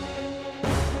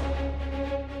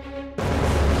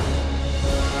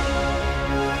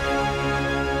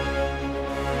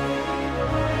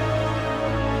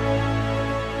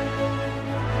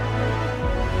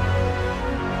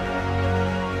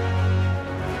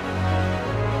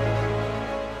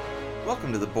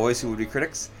welcome to The Boys Who Would Be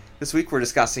Critics. This week we're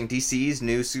discussing DC's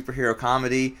new superhero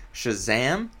comedy,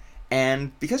 Shazam,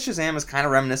 and because Shazam is kind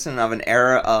of reminiscent of an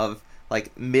era of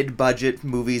like mid-budget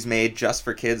movies made just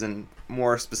for kids and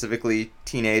more specifically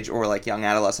teenage or like young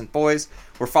adolescent boys,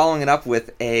 we're following it up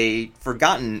with a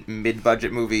forgotten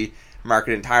mid-budget movie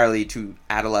marketed entirely to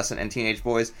adolescent and teenage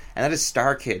boys, and that is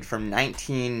Star Kid from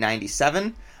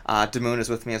 1997. Daumoun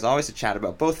is with me as always to chat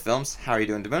about both films. How are you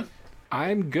doing, Daumoun?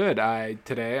 I'm good.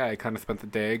 Today I kind of spent the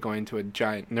day going to a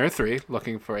giant nursery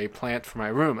looking for a plant for my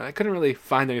room, and I couldn't really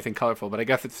find anything colorful, but I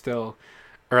guess it's still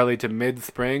early to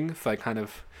mid-spring, so I kind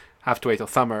of have to wait till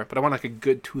summer. But I want like a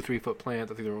good 2-3 foot plant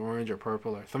that's either orange or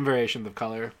purple or some variations of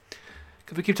color,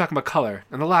 because we keep talking about color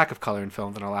and the lack of color in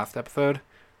films in our last episode.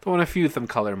 So I want to fuse some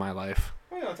color in my life.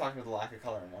 We were talking about the lack of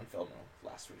color in one film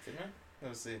last week, didn't we? It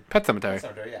was the Pet Sematary.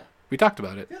 Pet Sematary, yeah. We talked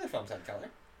about it. The other films had color.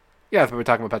 Yeah, but we're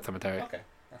talking about Pet Sematary. Okay,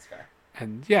 that's fair.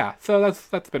 And yeah, so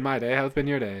that's been my day. How's been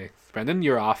your day, Brendan?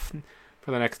 You're off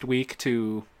for the next week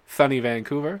to sunny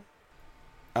Vancouver.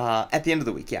 At the end of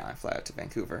the week, yeah, I fly out to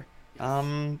Vancouver.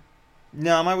 No,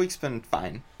 my week's been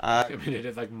fine. I mean, it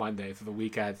is like Monday, so the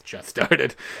week has just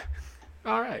started.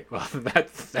 All right, well,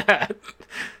 that's that.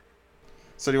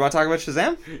 So do you want to talk about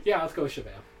Shazam? Yeah, let's go with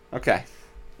Shazam. Okay.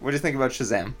 What do you think about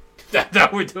Shazam? That's how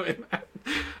we're doing that.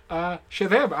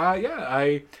 Shazam, yeah,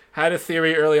 I had a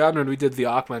theory early on when we did the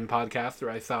Aquaman podcast where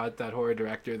I thought that horror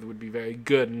directors would be very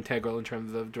good and integral in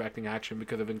terms of directing action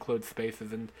because of enclosed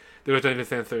spaces, and there was a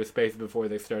sense of space before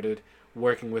they started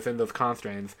working within those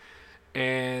constraints.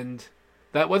 And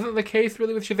that wasn't the case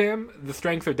really with Shazam. The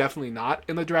strengths are definitely not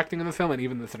in the directing of the film and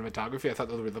even the cinematography. I thought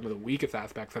those were some of the weakest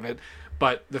aspects of it.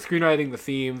 But the screenwriting, the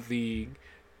themes,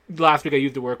 last week I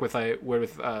used a word with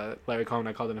Larry Cohen.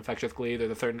 I called it infectious glee.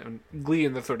 There's a certain glee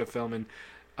in this sort of film and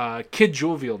kid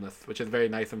jovialness, which is very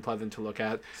nice and pleasant to look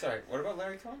at. Sorry, what about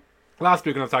Larry Cohen? Last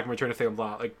week when I was talking about Return to Salem's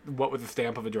Lot, like what was the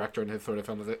stamp of a director in his sort of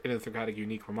film was an idiosyncratic,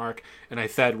 unique remark. And I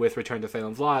said with Return to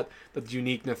Salem's Lot that the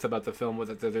uniqueness about the film was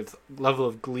that there's this level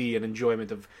of glee and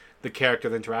enjoyment of the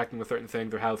characters interacting with certain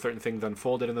things or how certain things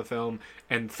unfolded in the film.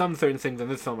 And some certain things in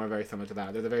this film are very similar to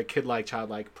that. There's a very kid-like,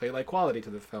 childlike, play-like quality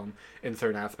to this film in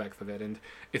certain aspects of it. And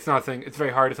it's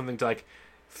very hard. It's something to like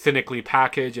cynically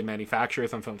package and manufacture.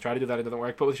 Some films try to do that, it doesn't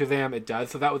work. But with Shazam, it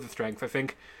does. So that was the strength. I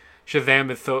think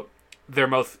Shazam is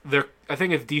I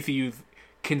think it's DCU's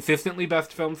consistently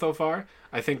best film so far.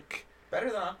 I think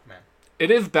better than Aquaman. It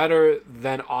is better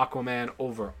than Aquaman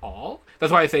overall.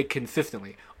 That's why I say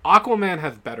consistently. Aquaman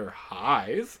has better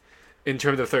highs in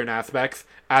terms of certain aspects,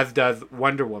 as does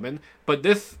Wonder Woman. But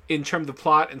this, in terms of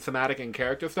plot and thematic and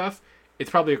character stuff, it's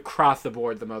probably across the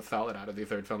board the most solid out of these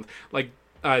third films. Like,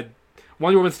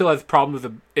 Wonder Woman still has problems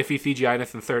with the iffy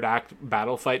CGI-ness and third act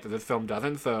battle fight that this film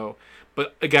doesn't. So,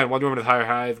 but again, Wonder Woman has higher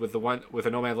highs with a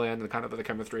No Man's Land and kind of the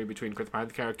chemistry between Chris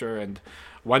Pine's character and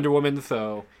Wonder Woman.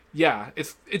 So yeah,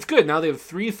 it's good. Now they have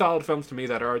 3 solid films to me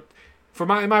that are, in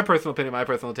my personal opinion, my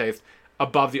personal taste,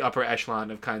 above the upper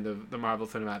echelon of kind of the Marvel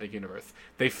Cinematic Universe.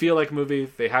 They feel like movies.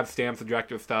 They have stamps of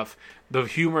director stuff. The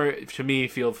humor to me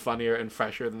feels funnier and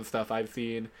fresher than the stuff I've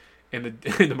seen in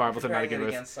the Marvel Cinematic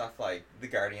Universe. Against stuff like the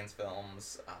Guardians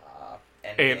films,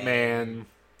 Ant-Man.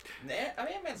 I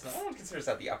mean, Ant-Man's, no one considers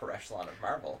that the upper echelon of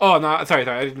Marvel. Oh, no, sorry,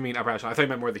 I didn't mean upper echelon. I thought you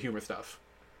meant more the humor stuff.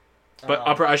 But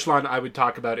upper echelon I would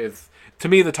talk about is, to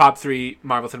me, the top 3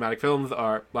 Marvel Cinematic films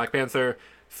are Black Panther,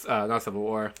 not Civil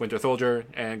War, Winter Soldier,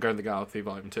 and Guardians of the Galaxy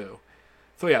Volume 2.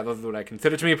 So yeah, those are what I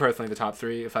consider, to me personally, the top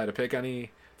 3, if I had to pick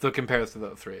any. So it compares to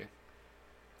those 3.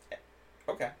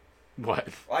 Okay. What?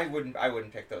 Well, I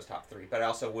wouldn't pick those top 3, but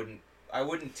I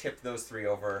wouldn't tip those 3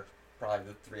 over probably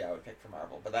the 3 I would pick for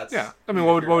Marvel. But that's, yeah. I mean,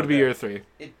 what would be your 3?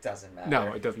 It doesn't matter.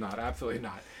 No, it does not. Absolutely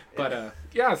not. But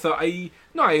yeah. So I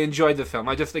enjoyed the film.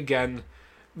 I just, again,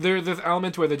 there's this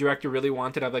element where the director really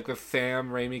wanted to have like the Sam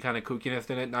Raimi kind of kookiness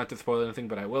in it. Not to spoil anything,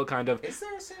 but I will kind of. Is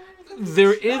there a Sam Raimi?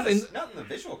 There is. Not in the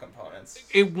visual components.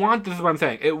 This is what I'm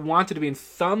saying. It wanted to be in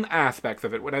some aspects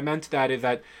of it. What I meant to that is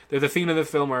that there's a scene in this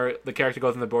film where the character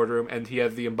goes in the boardroom and he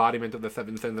has the embodiment of the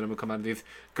 7 sins that will come out of these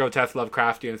grotesque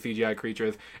Lovecraftian CGI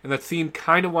creatures. And that scene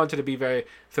kind of wanted to be very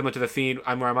similar to the scene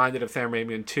I'm reminded of Sam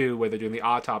Raimi in 2 where they're doing the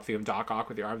autopsy of Doc Ock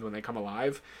with the arms when they come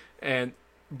alive.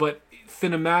 But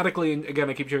cinematically, and again,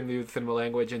 I keep hearing the cinema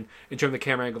language, and in terms of the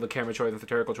camera angle, the camera choice, and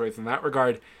satirical choice in that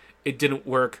regard, it didn't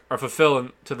work or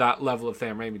fulfill to that level of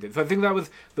Sam Raimi did. So I think that was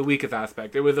the weakest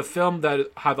aspect. It was a film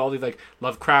that had all these like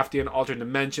Lovecraftian, alternate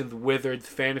dimensions, wizards,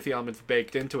 fantasy elements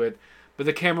baked into it, but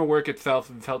the camera work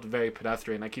itself felt very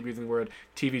pedestrian. I keep using the word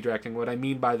TV directing. What I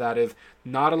mean by that is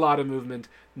not a lot of movement,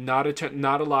 not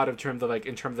a lot of terms of like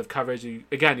in terms of coverage. You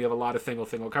have a lot of single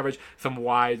coverage, some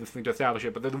wide and something to establish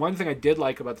it. But the one thing I did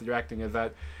like about the directing is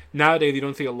that nowadays you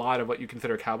don't see a lot of what you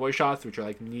consider cowboy shots, which are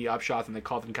like knee up shots, and they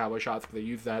call them cowboy shots because they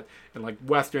use that in like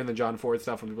Western and John Ford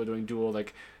stuff when people are doing dual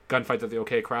like gunfights at the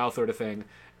OK Corral sort of thing.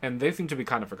 And they seem to be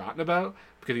kind of forgotten about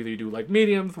because either you do like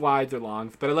mediums, wides, or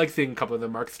longs. But I like seeing a couple of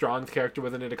them. Mark Strong's character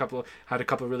was in it. Had a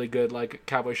couple of really good like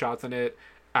cowboy shots in it,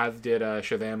 as did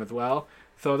Shazam as well.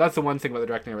 So that's the one thing about the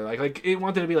directing I really like. Like it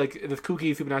wanted to be like this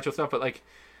kooky supernatural stuff, but like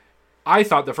I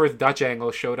thought the first Dutch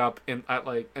angle showed up at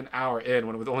like an hour in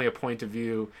when it was only a point of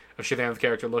view of Shazam's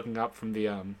character looking up from the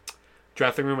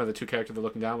dressing room, and the two characters are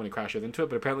looking down when he crashes into it.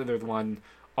 But apparently there's one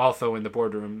also in the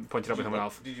boardroom pointed out by someone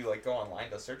else. Did you like go online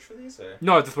to search for these? Or?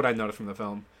 No, it's just what I noticed from the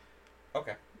film.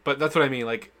 Okay. But that's what I mean,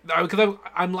 like, because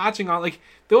I'm latching on, like,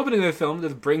 the opening of the film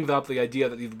just brings up the idea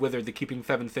that these wizards are keeping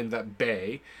seven sins at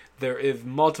bay. There is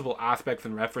multiple aspects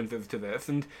and references to this,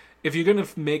 and if you're going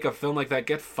to make a film like that,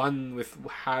 get fun with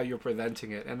how you're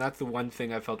presenting it, and that's the one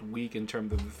thing I felt weak in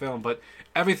terms of the film, but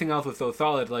everything else was so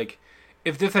solid. Like,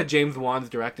 if this had James Wan's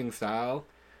directing style,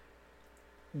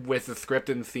 with the script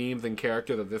and themes and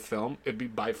characters of this film, it'd be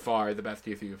by far the best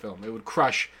DCU film. It would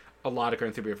crush a lot of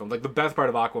current superhero films. Like, the best part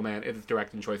of Aquaman is its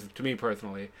directing choices, to me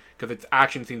personally, because its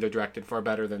action scenes are directed far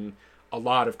better than a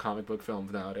lot of comic book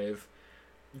films nowadays.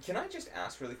 Can I just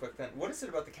ask really quick then, what is it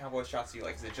about the cowboy shots you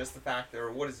like? Is it just the fact,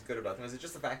 or what is good about them? Is it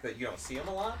just the fact that you don't see them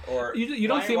a lot? Or you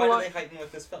don't see them a lot? Why do they heighten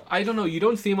with this film? I don't know. You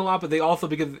don't see them a lot, but they also,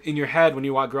 because in your head, when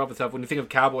you grow up and stuff, when you think of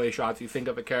cowboy shots, you think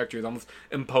of a character who's almost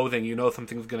imposing. You know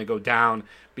something's going to go down,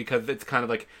 because it's kind of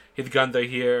like his guns are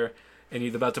here, and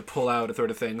he's about to pull out, a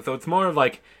sort of thing. So it's more of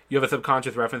like, you have a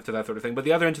subconscious reference to that sort of thing. But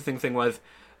the other interesting thing was,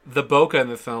 the bokeh in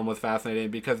this film was fascinating,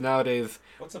 because nowadays...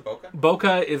 What's a bokeh?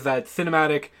 Bokeh is that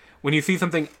cinematic, when you see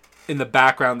something in the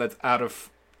background that's out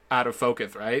of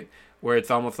focus, right? Where it's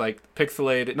almost like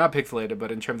pixelated, not pixelated,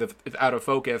 but in terms of it's out of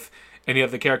focus, and you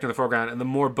have the character in the foreground, and the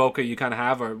more bokeh you kind of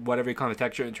have, or whatever you call the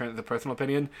texture in terms of the personal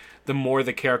opinion, the more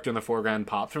the character in the foreground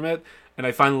pops from it. And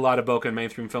I find a lot of bokeh in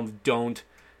mainstream films don't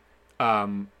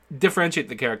differentiate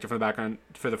the character from the background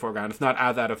for the foreground. It's not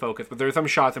as out of focus, but there are some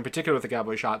shots, in particular with the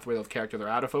cowboy shots, where those characters are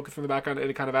out of focus from the background, and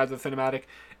it kind of adds a cinematic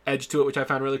edge to it, which I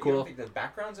found really cool. You don't think the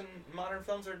backgrounds in modern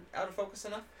films are out of focus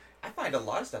enough? I find a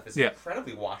lot of stuff is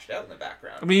incredibly washed out in the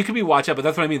background. I mean, you could be washed out, but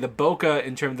that's what I mean. The bokeh,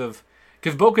 in terms of...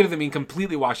 Because bokeh doesn't mean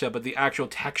completely washed out, but the actual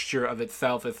texture of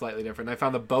itself is slightly different. I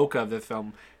found the bokeh of this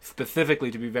film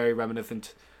specifically to be very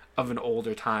reminiscent of an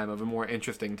older time, of a more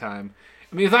interesting time.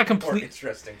 I mean, it's not complete... More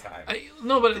interesting time.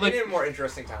 Like... a more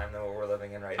interesting time than what we're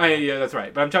living in right now. Yeah, that's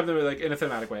right. But I'm talking about, like, in a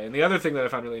cinematic way. And the other thing that I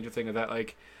found really interesting is that,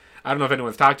 like... I don't know if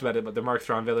anyone's talked about it, but the Mark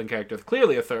Strong villain character is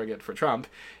clearly a surrogate for Trump.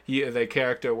 He is a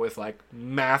character with, like,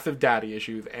 massive daddy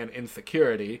issues and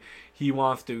insecurity. He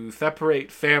wants to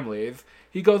separate families.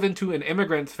 He goes into an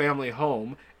immigrant's family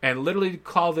home and literally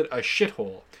calls it a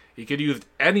shithole. He could use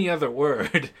any other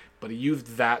word, but he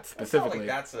used that specifically.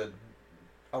 That's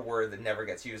a word that never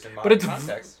gets used in modern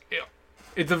context.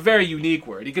 It's a very unique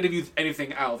word. He could have used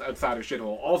anything else outside of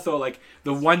shithole. Also, like,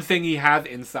 the one thing he has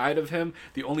inside of him,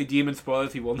 the only demon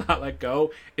spoilers he will not let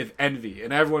go, is envy.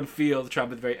 And everyone feels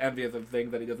Trump is very envious of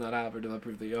things that he does not have or does not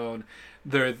previously own.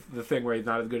 There's the thing where he's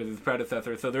not as good as his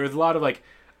predecessor. So there's a lot of, like,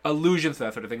 allusions to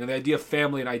that sort of thing. And the idea of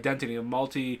family and identity, a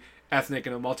multi-ethnic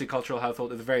and a multicultural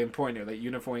household is very important here, that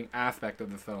unifying aspect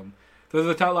of the film. So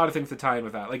there's a lot of things to tie in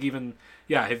with that. Like, even,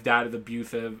 his dad is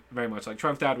abusive, very much like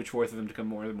Trump's dad, which forces him to become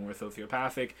more and more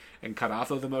sociopathic and cut off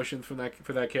those emotions for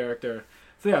that character.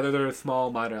 So, there are small,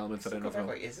 minor elements that I don't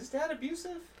know. Is his dad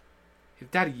abusive? His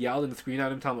dad yelled and screamed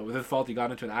at him, telling him it was his fault he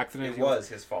got into an accident. It was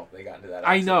his fault they got into that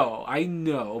accident. I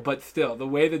know, but still, the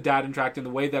way the dad interacted and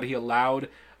the way that he allowed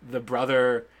the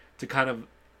brother to kind of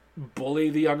bully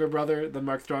the younger brother, the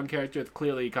Mark Strong character, it's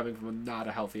clearly coming from not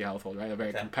a healthy household, right? A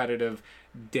very competitive,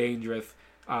 dangerous,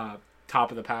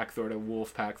 top of the pack sort of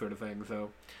wolf pack sort of thing.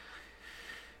 So,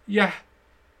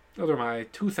 those are my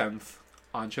 2 cents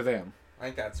on Shazam. I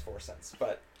think that's 4 cents,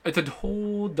 but it's a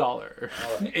whole dollar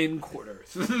in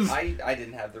quarters. I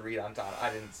didn't have the read on Donald.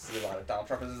 I didn't see a lot of Donald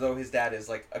Trump. It's as though his dad is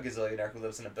like a gazillionaire who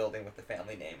lives in a building with the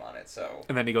family name on it. So.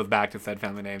 And then he goes back to said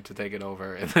family name to take it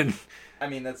over, and then. I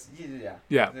mean, that's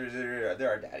yeah.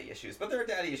 There are daddy issues, but there are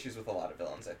daddy issues with a lot of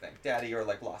villains. I think daddy or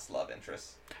like lost love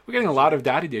interests. We're getting a lot of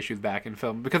daddy issues back in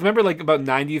film because remember, like about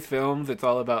 90s films, it's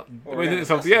all about. In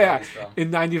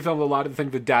 90s films, a lot of the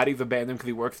things the daddies abandon because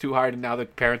he works too hard, and now the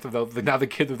parents of those, now the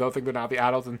kids of those things are now the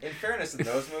adults And in fairness, in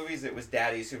those movies, it was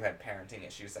daddies who had parenting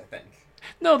issues, I think.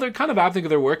 No, they're kind of absent because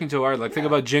they're working too hard. Like, think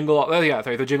about Jingle.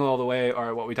 The Jingle All the Way,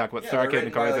 or what we talk about, Star Kid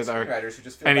and Cars. Like screenwriters who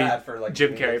just feel bad for like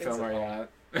Jim Carrey film or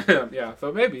yeah.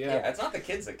 So maybe yeah, it's not the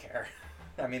kids that care.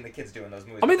 I mean, the kids doing those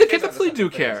movies. I mean, the kids absolutely do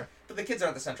care. But the kids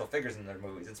aren't the central figures in their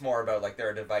movies. It's more about, like, they're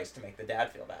a device to make the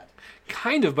dad feel bad.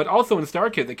 Kind of, but also in Star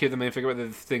Kid, the kid's the main figure,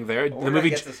 there's thing there. Well,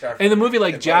 the movie,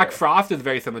 like, Jack Frost is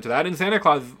very similar to that. And Santa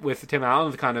Claus with Tim Allen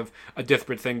is kind of a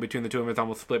disparate thing between the two of them. It's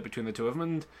almost split between the two of them.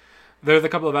 And there's a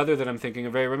couple of others that I'm thinking are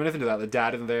very reminiscent of that. The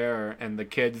dad is there, and the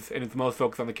kids, and it's most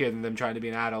focused on the kids and them trying to be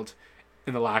an adult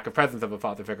in the lack of presence of a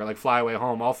father figure. Like, Fly Away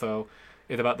Home also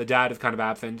is about the dad is kind of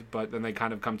absent, but then they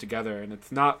kind of come together, and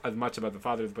it's not as much about the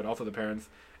fathers, but also the parents.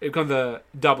 It becomes a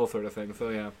double sort of thing, so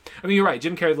yeah. I mean, you're right,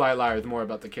 Jim Carrey's Liar Liar is more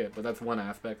about the kid, but that's one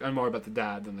aspect. And more about the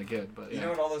dad than the kid, but yeah. You know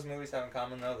what all those movies have in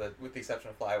common, though? That, with the exception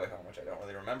of Fly Away Home, which I don't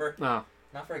really remember, no.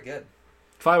 Not very good.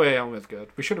 Fly Away Home is good.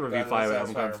 We should have reviewed Fly Away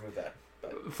Home.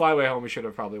 Fly Away Home we should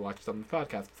have probably watched on the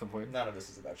podcast at some point. None of this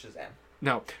is about Shazam.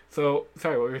 No. So,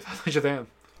 sorry, what were your thoughts on Shazam?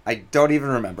 I don't even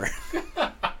remember.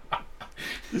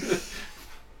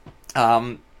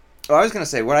 Well, I was gonna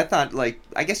say what I thought. Like,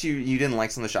 I guess you didn't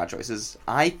like some of the shot choices.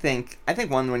 I think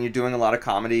one, when you're doing a lot of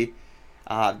comedy,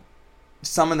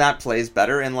 some of that plays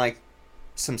better in like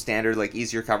some standard like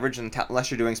easier coverage, and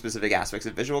unless you're doing specific aspects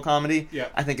of visual comedy. Yeah.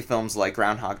 I think of films like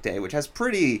Groundhog Day, which has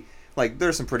pretty like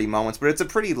there's some pretty moments, but it's a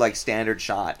pretty like standard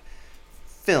shot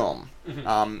film.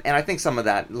 Mm-hmm. And I think some of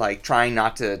that, like trying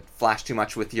not to flash too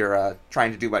much with your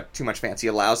trying to do too much fancy,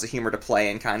 allows the humor to play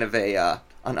in kind of an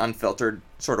unfiltered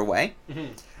sort of way.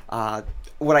 Mm-hmm.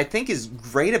 What I think is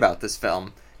great about this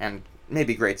film, and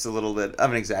maybe great's a little bit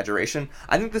of an exaggeration,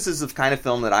 I think this is the kind of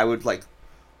film that I would like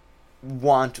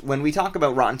want when we talk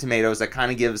about Rotten Tomatoes, that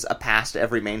kind of gives a pass to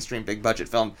every mainstream big budget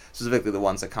film, specifically the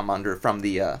ones that come under from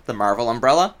the Marvel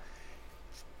umbrella.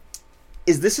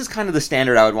 This is kind of the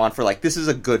standard I would want for like, this is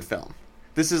a good film.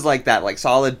 This is like that like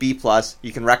solid B+,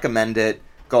 you can recommend it,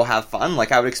 go have fun.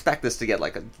 Like I would expect this to get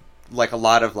like a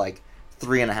lot of like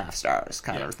 3.5 stars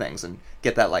kind of things, and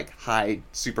get that like high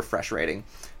super fresh rating,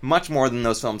 much more than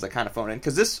those films that kind of phone in,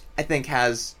 because this I think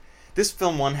this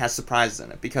film has surprises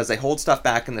in it, because they hold stuff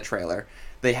back in the trailer.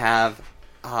 They have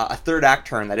a third act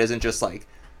turn that isn't just like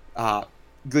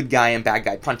good guy and bad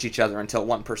guy punch each other until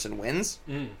one person wins.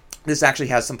 This actually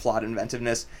has some plot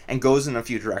inventiveness and goes in a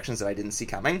few directions that I didn't see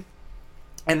coming,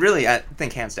 and really I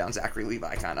think hands down Zachary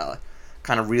Levi kind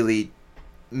of really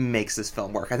makes this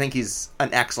film work. I think he's an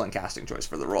excellent casting choice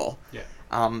for the role. Yeah.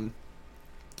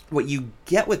 What you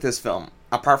get with this film,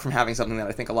 apart from having something that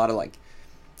I think a lot of like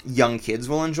young kids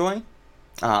will enjoy,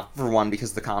 for one,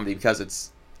 because of the comedy, because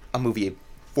it's a movie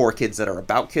for kids that are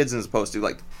about kids, as opposed to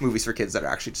like movies for kids that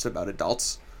are actually just about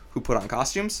adults who put on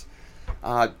costumes,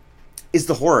 is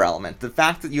the horror element. The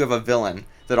fact that you have a villain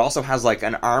that also has like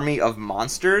an army of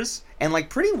monsters, and like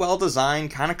pretty well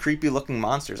designed, kind of creepy looking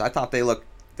monsters. I thought they looked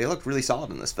really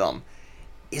solid in this film,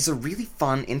 is a really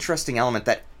fun, interesting element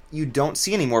that you don't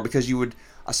see anymore, because you would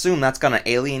assume that's going to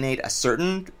alienate a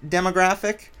certain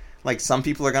demographic. Like, some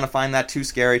people are going to find that too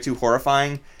scary, too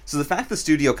horrifying. So the fact the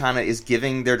studio kind of is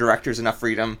giving their directors enough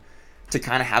freedom to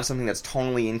kind of have something that's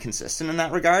tonally inconsistent in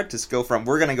that regard,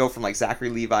 we're going to go from like Zachary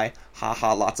Levi,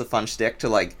 haha, lots of fun shtick, to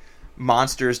like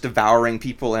monsters devouring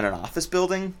people in an office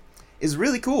building, is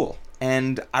really cool.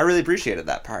 And I really appreciated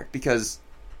that part, because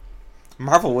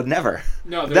Marvel would never.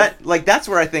 No, that's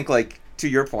where I think, like, to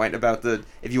your point about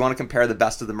if you want to compare the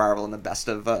best of the Marvel and the best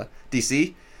of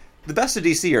DC, the best of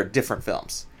DC are different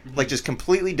films. Mm-hmm. Like, just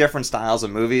completely different styles of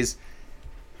movies.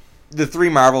 The three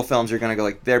Marvel films, you're going to go,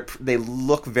 like, they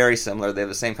look very similar. They have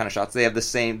the same kind of shots.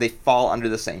 They fall under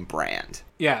the same brand.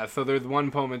 Yeah, so there's one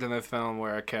moment in this film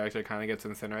where a character kind of gets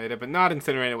incinerated, but not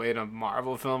incinerated way in a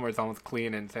Marvel film where it's almost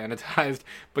clean and sanitized,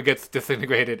 but gets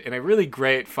disintegrated in a really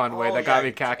great, fun way that got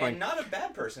me cackling. And not a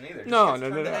bad person either. No.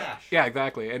 Yeah,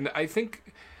 exactly. And I think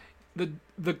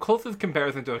the closest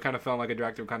comparison to a kind of film like a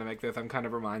director would kind of make this, I'm kind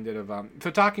of reminded of,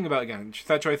 so talking about, again,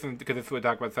 set choice, because this would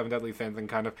talk about Seven Deadly Sins and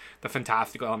kind of the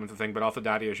fantastical elements of the thing, but also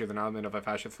daddy issues, an element of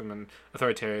fascism and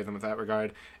authoritarianism in that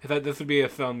regard, is that this would be a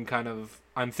film kind of,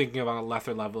 I'm thinking of on a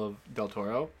lesser level of Del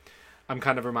Toro. I'm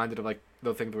kind of reminded of like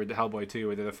those things where Hellboy 2,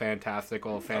 where there's a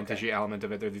fantastical fantasy element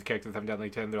of it. There's these characters Seven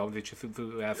Deadly Sins, they're all these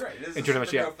Chisuzu-esque. Right, this is a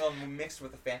superhero film mixed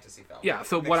with a fantasy film. Yeah,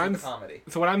 so what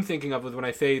I'm thinking of is when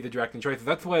I say the directing choices,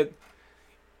 that's what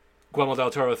Guillermo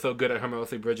del Toro is so good at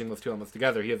harmoniously bridging those two elements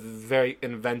together. He has this very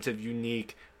inventive,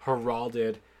 unique,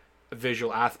 heralded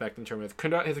visual aspect in terms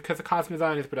of his costume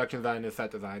design, his production design, his set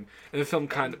design. And this film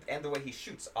and the way he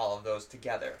shoots all of those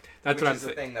together. That's which is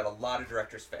the thing that a lot of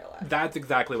directors fail at. That's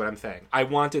exactly what I'm saying. I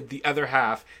wanted the other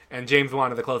half, and James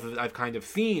Wan is the closest I've kind of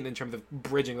seen in terms of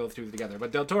bridging those two together.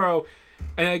 But Del Toro,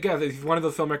 and I guess he's one of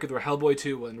those filmmakers where Hellboy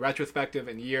 2 will, in retrospective,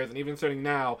 in years, and even starting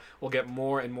now, will get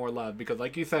more and more love. Because,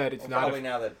 like you said, it's not probably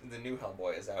now that the new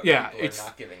Hellboy is out, yeah, people are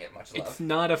not giving it much love. It's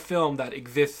not a film that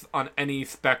exists on any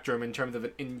spectrum in terms of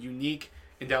an unique,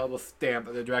 indelible stamp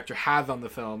that the director has on the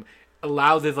film.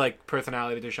 Allows his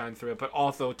personality to shine through it, but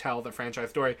also tell the franchise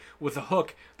story with a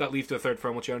hook that leads to a third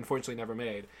film, which he unfortunately never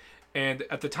made. And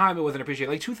at the time, it wasn't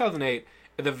appreciated. 2008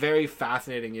 is a very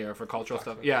fascinating year for cultural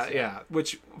stuff. Yeah.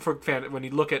 Which for when you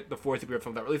look at the four superhero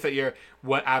films that released that year,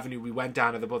 what avenue we went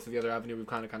down as opposed to the other avenue we've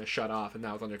kind of shut off, and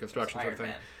now it's under construction. Sort of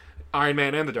thing. Iron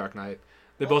Man and The Dark Knight.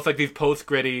 They're both these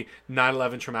post-gritty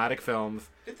 9/11 traumatic films.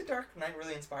 Did The Dark Knight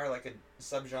really inspire a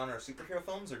subgenre of superhero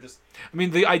films, or just? I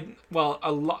mean,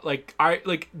 a lot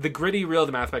the gritty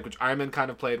realism aspect, which Iron Man kind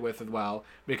of played with as well,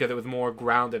 because it was more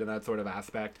grounded in that sort of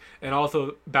aspect, and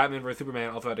also Batman vs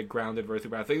Superman also had a grounded versus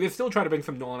Superman aspect. They still try to bring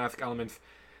some Nolan-esque elements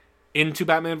into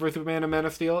Batman vs Superman and Man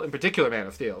of Steel, in particular Man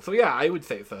of Steel. So yeah, I would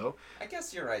say so. I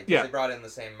guess you're right. Yeah, they brought in the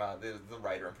same the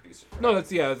writer and producer. No,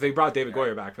 they brought David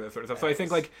Goyer back for this sort of stuff. So I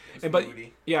think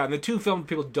and the two films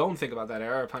people don't think about that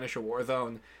era are Punisher: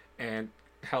 Warzone and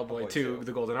Hellboy 2: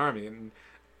 The Golden Army. And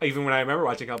even when I remember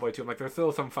watching Hellboy 2, I'm like, there's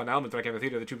still some fun elements when I came to the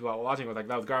theater. The two people I was watching was like,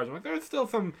 that was garbage. I'm like, there's still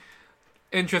some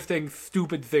interesting,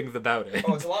 stupid things about it.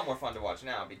 Oh, it's a lot more fun to watch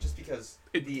now, just because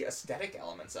the aesthetic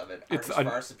elements of it are just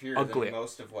far superior than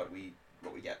most of what we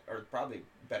get, or probably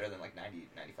better than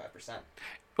 90-95%.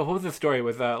 But what was the story?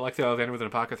 Was Lexi Alexander was in a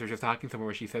podcast where she was talking somewhere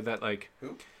where she said that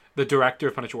who? The director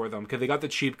of Punisher Warzone, because they got the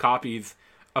cheap copies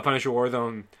of Punisher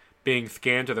Warzone being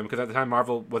scanned to them, because at the time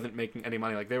Marvel wasn't making any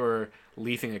money. They were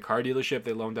leasing a car dealership,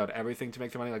 they loaned out everything to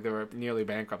make some money, they were nearly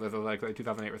bankrupt. This was the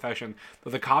 2008 recession.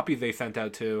 But the copies they sent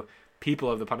out to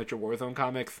people of the Punisher Warzone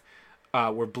comics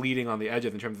were bleeding on the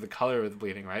edges in terms of the color was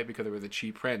bleeding, right? Because it was a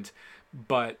cheap print.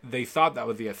 But they thought that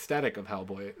was the aesthetic of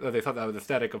Hellboy. They thought that was the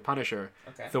aesthetic of Punisher.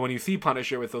 Okay. So when you see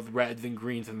Punisher with those reds and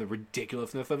greens and the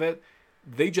ridiculousness of it,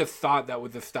 they just thought that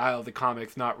was the style of the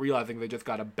comics, not realizing they just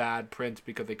got a bad print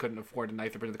because they couldn't afford a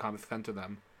nicer print of the comics sent to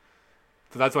them.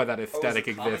 So that's why that aesthetic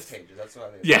exists. Pages. That's why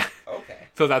yeah. Okay.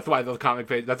 So that's why those comic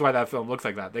pages. That's why that film looks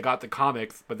like that. They got the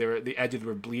comics, but the edges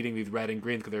were bleeding these red and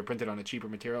greens because they were printed on a cheaper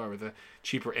material or with a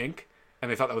cheaper ink, and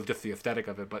they thought that was just the aesthetic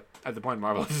of it. But at the point,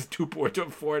 Marvel is too poor to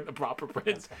afford a proper print.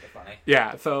 That's kind of funny.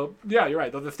 Yeah. So yeah, you're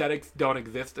right. Those aesthetics don't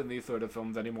exist in these sort of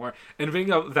films anymore. And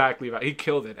bringing up Zach Levi, he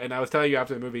killed it. And I was telling you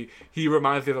after the movie, he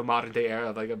reminds me of a modern day era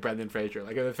of a Brendan Fraser.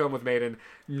 If the film was made in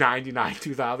 99,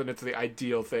 2000, it's the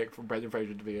ideal thing for Brendan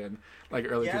Fraser to be in.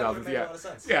 Early 2000s. Yeah, a lot of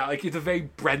sense. Yeah, it's a very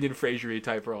Brendan Fraser-y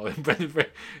type role.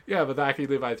 Yeah, but Zachary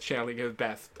Levi's channeling his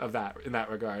best of that in that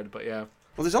regard. But yeah.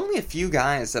 Well, there's only a few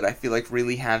guys that I feel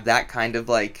really have that kind of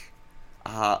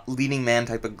leading man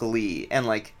type of glee,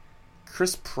 and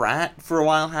Chris Pratt for a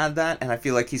while had that, and I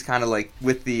feel he's kind of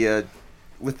with the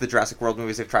Jurassic World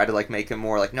movies, they've tried to make him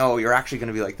more no, you're actually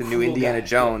going to be the new Indiana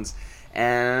Jones,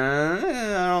 and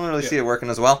I don't really see it working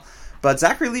as well. But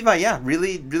Zachary Levi, yeah,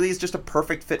 really is just a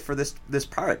perfect fit for this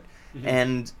part,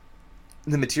 and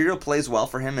the material plays well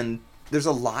for him, and there's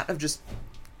a lot of just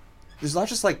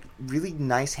really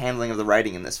nice handling of the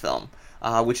writing in this film,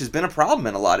 which has been a problem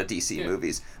in a lot of DC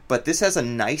movies. But this has a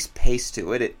nice pace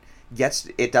to it.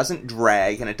 It doesn't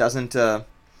drag, and it doesn't and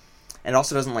it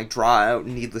also doesn't draw out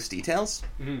needless details.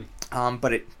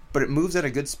 But it moves at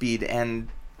a good speed and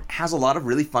has a lot of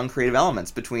really fun creative elements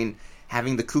between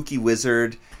having the kooky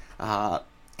wizard, and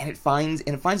it finds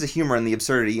the humor and the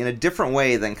absurdity in a different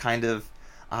way than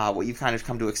what you've kind of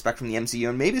come to expect from the MCU.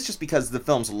 And maybe it's just because the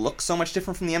films look so much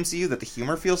different from the MCU that the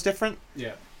humor feels different.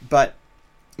 Yeah. But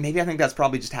maybe I think that's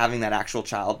probably just having that actual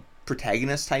child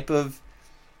protagonist type of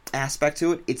aspect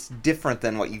to it. It's different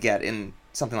than what you get in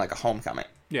something like a Homecoming.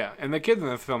 Yeah, and the kids in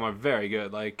this film are very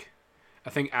good. I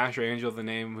think Asher Angel's the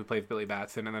name who plays Billy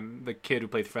Batson, and then the kid who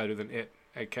plays Fred who's in It.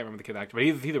 I can't remember the kid's actor, but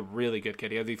he's a really good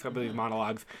kid. He has these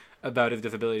monologues about his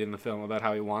disability in the film, about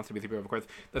how he wants to be a superhero. Of course,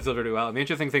 that's delivered really well. And the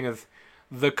interesting thing is,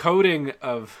 the coding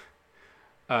of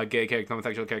gay characters,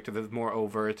 homosexual characters is more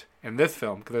overt in this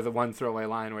film, because there's a one throwaway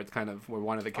line where it's kind of where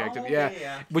one of the characters,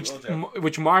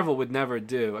 which Marvel would never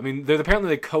do. I mean, there's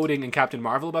apparently coding in Captain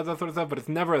Marvel about that sort of stuff, but it's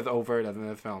never as overt as in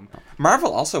this film.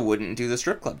 Marvel also wouldn't do the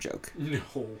strip club joke. No.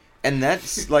 And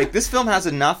that's this film has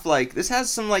enough this has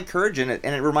some courage in it,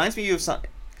 and it reminds me of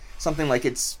something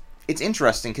it's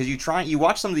interesting because you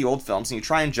watch some of the old films and you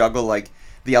try and juggle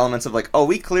the elements of oh,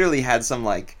 we clearly had some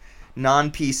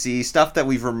non-PC stuff that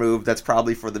we've removed that's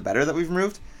probably for the better that we've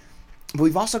removed. But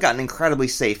we've also gotten incredibly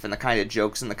safe in the kind of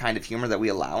jokes and the kind of humor that we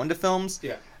allow into films.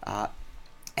 Yeah.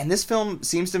 And this film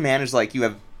seems to manage, like, you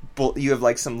have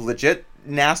like some legit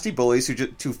nasty bullies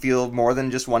who feel more than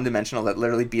just one-dimensional, that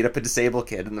literally beat up a disabled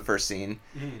kid in the first scene.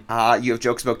 You have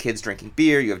jokes about kids drinking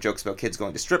beer. You have jokes about kids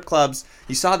going to strip clubs.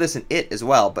 You saw this in It as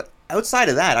well. But outside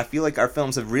of that, I feel like our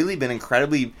films have really been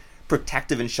incredibly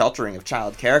protective and sheltering of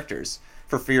child characters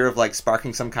for fear of, like,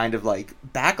 sparking some kind of, like,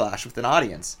 backlash with an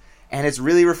audience. And it's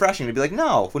really refreshing to be like,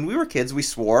 no, when we were kids, we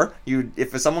swore.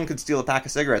 If someone could steal a pack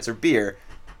of cigarettes or beer,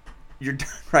 you're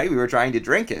right, we were trying to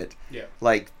drink it. Yeah.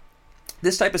 Like,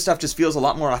 this type of stuff just feels a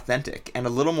lot more authentic and a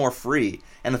little more free.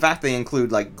 And the fact they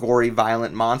include, like, gory,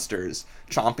 violent monsters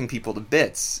chomping people to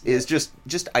bits is just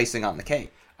icing on the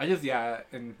cake. And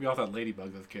we also had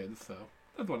ladybugs as kids, so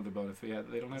that's one of the bonuses. Yeah,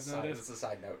 they don't have nowadays. It's a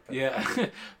side note. Yeah,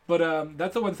 but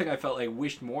that's the one thing I felt like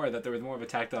wished more, that there was more of a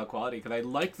tactile quality, because I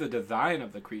liked the design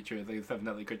of the creatures, like the Seven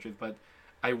Deadly Creatures, but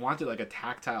I wanted like a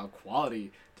tactile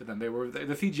quality to them. They were the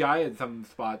CGI in some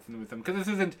spots and with them, because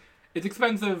it's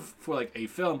expensive for like a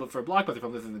film, but for a blockbuster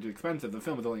film, this isn't too expensive. The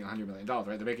film is only $100 million, right?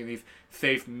 They're making these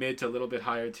safe mid to a little bit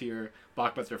higher tier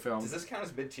blockbuster films. Does this count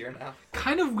as mid tier now?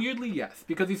 Kind of weirdly, yes,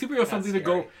 because these superhero films either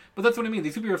go, but that's what I mean.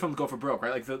 These superhero films go for broke,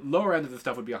 right? Like the lower end of the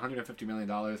stuff would be $150 million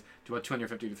to about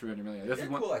 $250 to $300 million. This is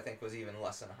one. Cool, I think, was even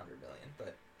less than $100 million,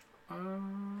 but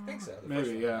I think so.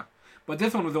 Maybe, yeah. But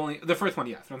this one was only the first one,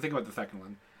 yes. I'm thinking about the second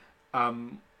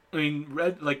one. I mean,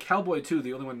 Hellboy 2,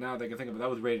 the only one now that I can think of, that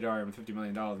was rated R and $50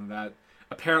 million, and that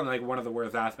apparently, like, one of the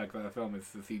worst aspects of the film is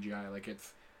the CGI. Like,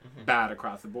 it's bad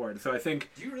across the board. So I think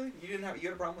you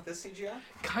had a problem with this CGI?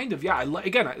 Kind of, yeah.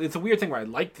 Again, it's a weird thing where I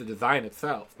liked the design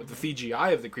itself, but the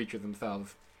CGI of the creatures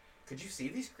themselves. Could you see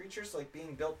these creatures like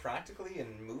being built practically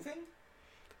and moving?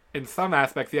 In some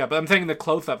aspects, yeah. But I'm saying the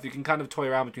close-ups, you can kind of toy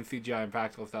around between CGI and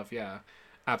practical stuff, yeah.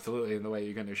 Absolutely, in the way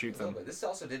you're going to shoot them. But this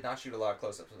also did not shoot a lot of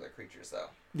close-ups of their creatures, though.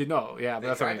 No, yeah, but they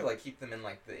that's tried to like keep them in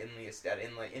like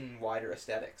in wider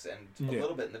aesthetics and a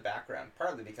little bit in the background.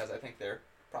 Partly because I think they're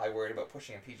probably worried about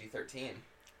pushing a PG-13.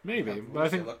 Maybe, but I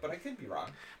think. But I could be wrong.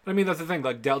 But I mean, that's the thing.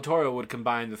 Like Del Toro would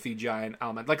combine the CGI and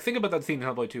element. Like think about that scene in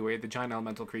Hellboy 2 where you had the giant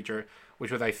elemental creature,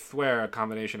 which was, I swear, a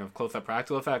combination of close-up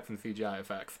practical effects and CGI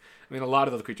effects. I mean, a lot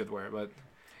of those creatures were, but.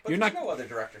 But there's no other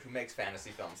director who makes fantasy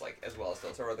films like as well as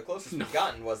Del Toro. The closest we've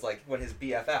gotten was like when his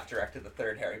BFF directed the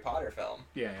third Harry Potter film.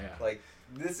 Yeah. Like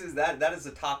this is that is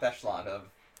the top echelon of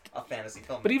a fantasy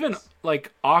film. But even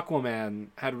like Aquaman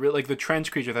had like the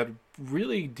trench creatures had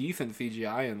really decent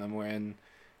CGI in them, wherein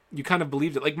you kind of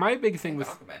believed it. Like my big thing was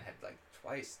Aquaman had like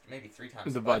twice, maybe three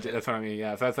times the budget. That's what I mean.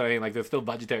 Yeah, so that's what I mean. Like there's still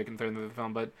budgetary concerns with the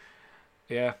film, but.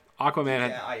 Yeah, Aquaman.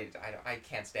 Yeah, I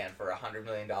can't stand for $100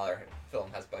 million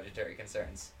film has budgetary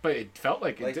concerns. But it felt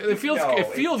like it. It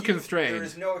feels constrained. There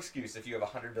is no excuse if you have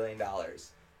 $100 billion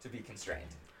to be constrained.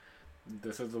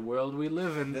 This is the world we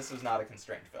live in. This was not a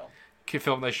constrained film.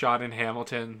 Film they shot in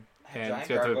Hamilton and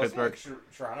Pittsburgh.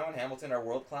 Toronto and Hamilton are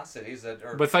world-class cities that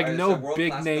are. But it's like no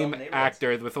big-name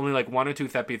actors with only like one or two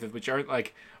set pieces, which aren't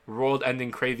like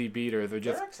world-ending crazy beaters.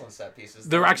 They're excellent set pieces.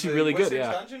 They're actually really good.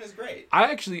 Yeah. Dungeon is great.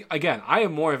 I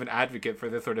am more of an advocate for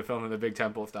this sort of film than the big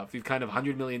temple stuff. These kind of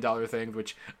 $100 million things,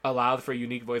 which allows for a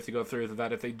unique voice to go through, so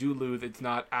that if they do lose, it's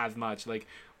not as much like.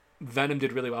 Venom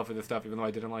did really well for this stuff, even though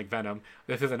I didn't like Venom.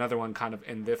 This is another one kind of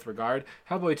in this regard.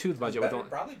 Hellboy 2's budget was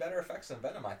probably better effects than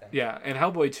Venom, I think. Yeah, and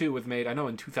Hellboy 2 was made, I know,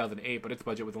 in 2008, but its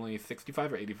budget was only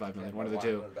 65 or 85 million, one of the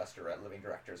two. One of the best living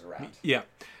directors around. Yeah.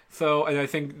 So, and I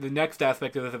think the next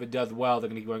aspect of this, if it does well, they're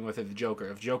going to keep going with is Joker.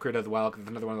 If Joker does well, because it's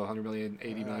another one of those 100 million,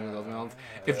 80 million of those films.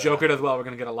 If Joker does well, we're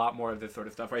going to get a lot more of this sort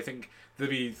of stuff. Where I think they'll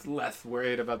be less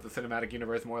worried about the cinematic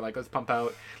universe, more like, let's pump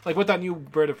out, like with that new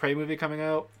Bird of Prey movie coming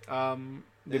out,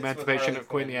 the Emancipation of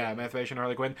Quinn, Emancipation of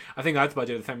Harley Quinn. I think that's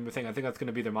budgeted the same thing. I think that's going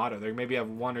to be their motto. They maybe have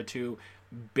one or two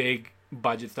big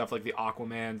budget stuff like the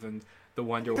Aquamans and the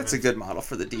Wonder Woman. That's a good model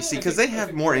for the DC because they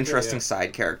have more interesting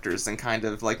side characters than kind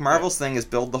of like Marvel's thing is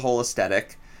build the whole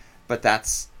aesthetic, but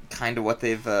that's kind of what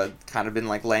they've kind of been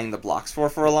like laying the blocks for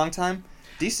a long time.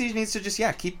 DC needs to just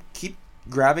keep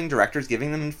grabbing directors,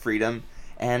 giving them freedom.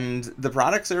 And the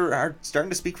products are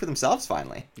starting to speak for themselves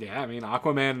finally. Yeah, I mean,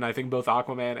 Aquaman, I think both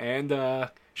Aquaman and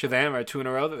Shazam are 2 in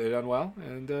a row that they've done well.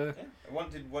 And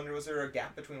was there a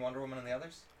gap between Wonder Woman and the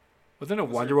others? Wasn't it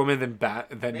Wonder Woman then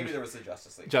maybe there was the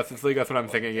Justice League. Justice League, that's what I'm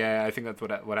thinking. Yeah, I think that's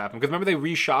what happened. Because remember they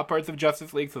reshot parts of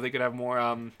Justice League so they could have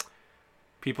more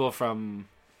people from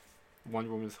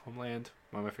Wonder Woman's homeland.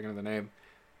 Why am I forgetting the name?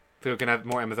 So it can have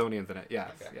more Amazonians in it. Yeah,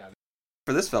 okay. Yeah.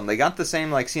 For this film, they got the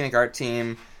same like scenic art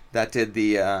team that did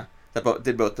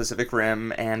did both Pacific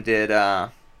Rim and did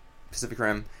Pacific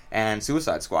Rim, and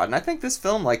Suicide Squad. And I think this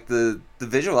film, like, the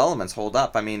visual elements hold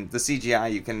up. I mean, the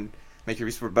CGI you can make your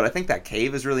use for, but I think that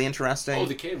cave is really interesting. Oh,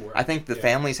 the cave work. I think the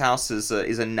family's house is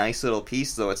a nice little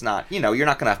piece, though it's not, you're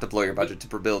not going to have to blow your budget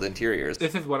to build interiors.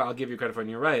 This is what I'll give you credit for, and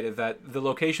you're right, is that the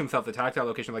location itself, the tactile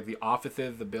location, like the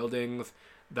offices, the buildings,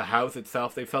 the house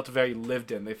itself, they felt very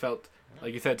lived in. They felt,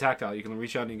 like you said, tactile. You can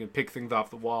reach out and you can pick things off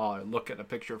the wall or look at a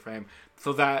picture frame.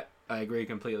 So that I agree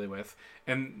completely with.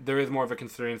 And there is more of a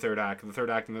constrained third act. The third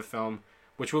act in this film,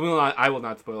 which I will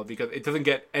not spoil because it doesn't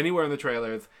get anywhere in the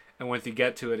trailers. And once you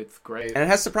get to it, it's great. And it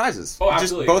has surprises. Oh,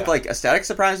 absolutely. Just both like aesthetic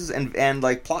surprises and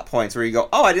like plot points where you go,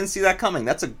 oh, I didn't see that coming.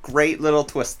 That's a great little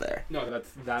twist there. No,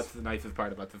 that's the nicest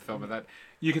part about this film, is that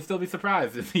you can still be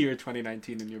surprised in the year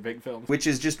 2019 in your big films. Which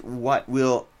is just what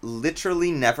will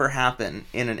literally never happen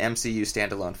in an MCU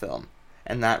standalone film.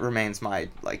 And that remains my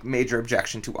like major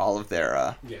objection to all of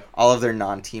their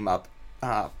non-team up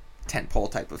tentpole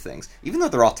type of things. Even though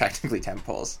they're all technically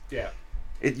tentpoles. Yeah.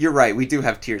 You're right. We do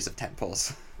have tiers of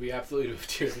tentpoles. We absolutely do have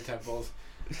tiers of tentpoles.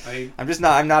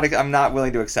 I'm not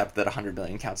willing to accept that 100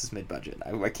 million counts as mid-budget.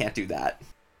 I can't do that.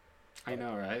 I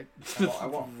know, right? I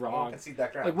won't. Wrong. I won't concede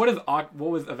that ground. Like,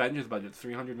 what was Avengers' budget?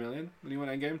 300 million when you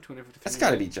went Endgame? 250. That's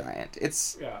got to be giant.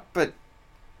 But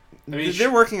I mean,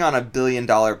 they're working on $1 billion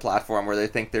platform where they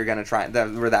think they're going to try,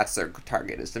 where that's their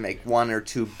target, is to make $1 or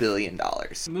 $2 billion.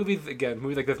 Movies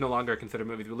like this no longer are considered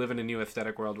movies. We live in a new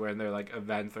aesthetic world where they're like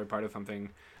events or part of something.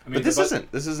 I mean, but this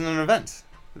isn't an event.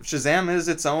 Shazam is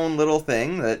its own little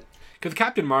thing that... Because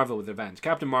Captain Marvel was event.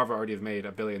 Captain Marvel already has made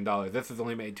 $1 billion. This has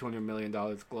only made $200 million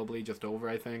globally, just over,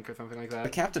 I think, or something like that.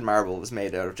 But Captain Marvel was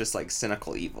made out of just, like,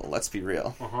 cynical evil, let's be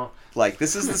real. Uh-huh. Like,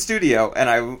 this is the studio, and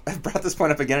I brought this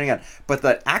point up again and again, but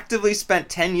that actively spent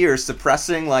 10 years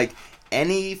suppressing, like,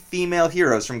 any female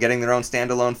heroes from getting their own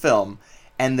standalone film,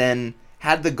 and then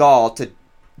had the gall to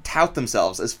tout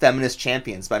themselves as feminist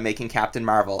champions by making Captain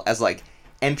Marvel as, like,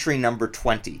 entry number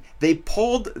 20. They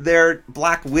pulled their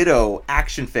Black Widow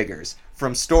action figures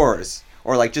from stores,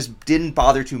 or like just didn't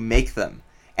bother to make them.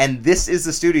 And this is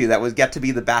the studio that would get to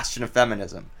be the bastion of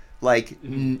feminism. Like,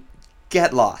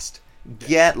 get lost.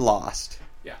 Get lost.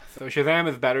 Yeah. So Shazam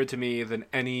is better to me than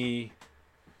any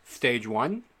stage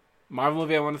 1 Marvel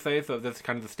movie, I want to say. So this is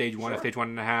kind of the stage 1 or stage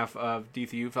 1.5 of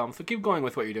DCU films. So keep going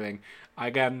with what you're doing.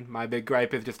 Again, my big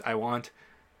gripe is just I want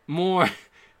more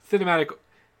cinematic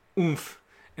oomph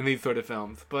in these sort of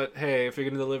films. But hey, if you're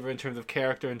going to deliver in terms of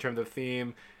character, in terms of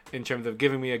theme, in terms of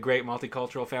giving me a great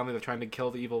multicultural family that's trying to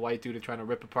kill the evil white dude and trying to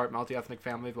rip apart multi-ethnic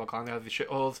families while calling out the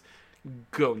shitholes,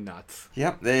 go nuts.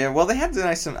 Yep. They had the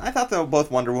nice... I thought that both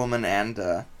Wonder Woman and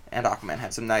Aquaman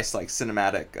had some nice like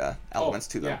cinematic elements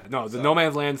to them. Yeah. No, the No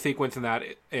Man's Land sequence in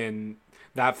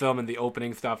that film and the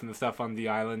opening stuff and the stuff on the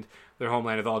island, their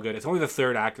homeland, is all good. It's only the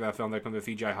third act of that film that comes with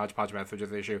CGI hodgepodge mess, which is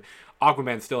the issue.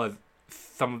 Aquaman still has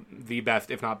some of the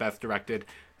best, if not best, directed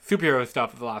superhero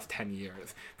stuff of the last 10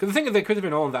 years. Because the thing is that Christopher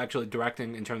Nolan's actually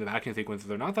directing in terms of action sequences.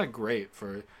 They're not that great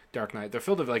for Dark Knight. They're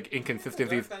filled with like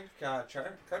inconsistencies. Car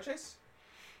chase?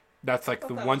 That's like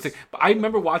the one thing. But I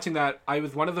remember watching that. I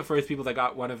was one of the first people that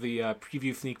got one of the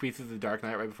preview sneak previews of Dark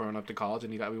Knight right before I went up to college,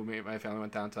 and my family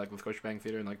went down to like the Scotiabank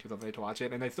Theater in like 2008 to watch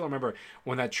it. And I still remember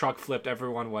when that truck flipped,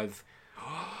 everyone was.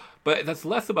 But that's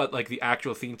less about like the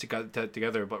actual scene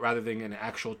together, but rather than an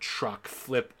actual truck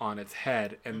flip on its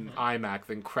head and IMAX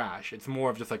and crash. It's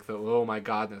more of just like the oh my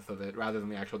godness of it, rather than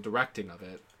the actual directing of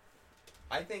it.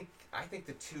 I think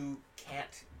the two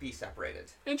can't be separated.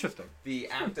 Interesting. The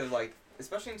act of like,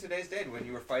 especially in today's day when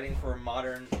you were fighting for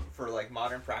modern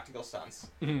practical stunts,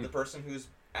 the person who's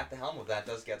at the helm of that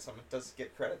does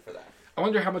get credit for that. I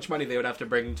wonder how much money they would have to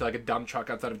bring to like a dump truck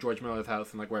outside of George Miller's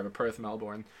house in like wherever, Perth,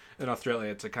 Melbourne, in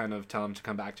Australia, to kind of tell him to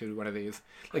come back to one of these.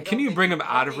 Like, can you bring him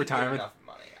out of retirement? Enough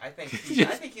money. I think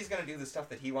he's going to do the stuff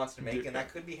that he wants to make, and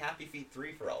that could be Happy Feet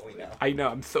 3 for all we know. I know.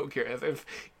 I'm so curious.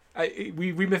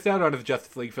 We missed out on his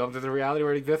Justice League films. There's a reality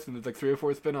where it exists, and there's like 3 or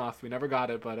 4 spin-offs. We never got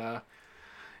it, but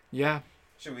yeah.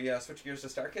 Should we switch gears to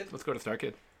Star Kid? Let's go to Star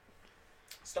Kid.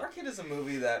 Star Kid is a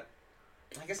movie that,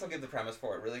 I guess I'll give the premise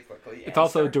for it really quickly. It's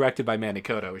also directed by Manny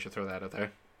Coto. We should throw that out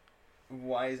there.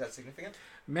 Why is that significant?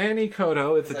 Manny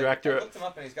Coto is the director. I looked him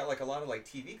up, and he's got like a lot of like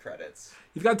TV credits.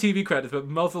 He's got TV credits, but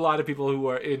a lot of people who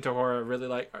are into horror really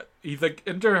like. He's like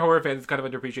into horror fans. It's kind of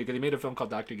underappreciated because he made a film called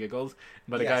Dr. Giggles,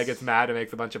 but a guy gets mad and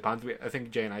makes a bunch of puns. I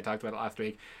think Jay and I talked about it last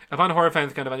week. I found horror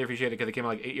fans kind of underappreciated because it came out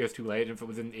like 8 years too late. And if it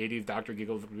was in the 80s, Dr.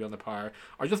 Giggles would be on the par,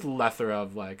 or just lesser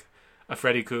of like a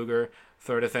Freddy Krueger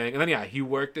sort of thing. And then he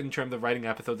worked in terms of writing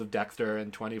episodes of Dexter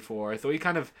and 24. So he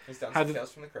kind of he's done some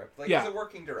Tales from the Crypt. Like, he's a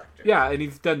working director. Yeah, and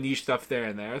he's done niche stuff there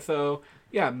and there. So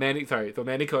Manny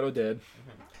Coto did.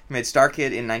 He made Star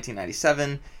Kid in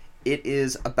 1997. it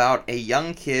is about a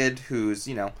young kid who's,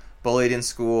 bullied in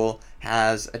school,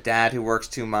 has a dad who works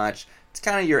too much. It's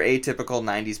kind of your atypical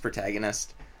 90s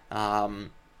protagonist.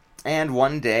 And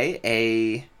one day,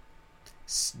 a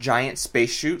giant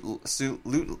space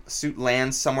suit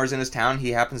lands somewhere in his town.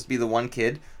 He happens to be the one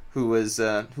kid who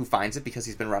finds it because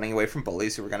he's been running away from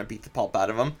bullies who were going to beat the pulp out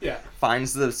of him. Yeah.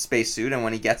 Finds the spacesuit, and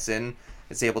when he gets in,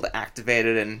 it's able to activate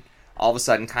it, and all of a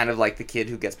sudden, kind of like the kid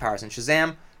who gets powers in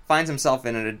Shazam, finds himself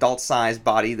in an adult-sized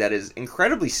body that is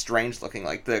incredibly strange-looking.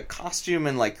 Like, the costume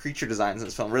and, creature designs in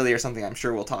this film really are something I'm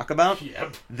sure we'll talk about.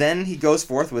 Yep. Then he goes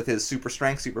forth with his super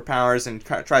strength, superpowers, and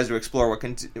tries to explore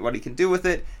what he can do with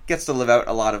it. Gets to live out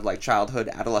a lot of, childhood,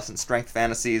 adolescent strength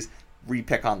fantasies,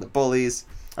 re-pick on the bullies,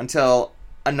 until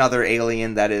another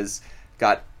alien that is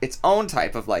got its own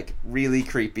type of, really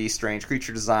creepy, strange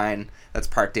creature design that's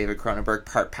part David Cronenberg,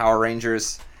 part Power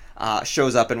Rangers,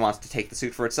 shows up and wants to take the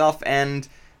suit for itself, and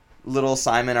little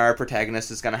Simon, our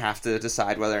protagonist, is going to have to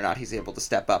decide whether or not he's able to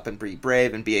step up and be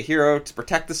brave and be a hero to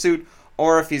protect the suit,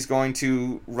 or if he's going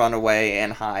to run away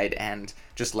and hide and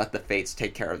just let the fates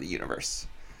take care of the universe.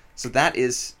 So that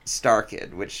is Star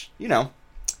Kid, which,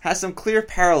 has some clear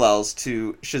parallels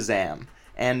to Shazam,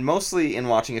 and mostly in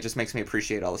watching it just makes me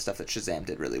appreciate all the stuff that Shazam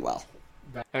did really well.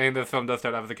 I think this film does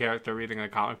start off with a character reading a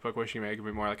comic book, wishing he could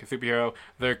be more like a superhero.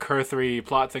 There are cursory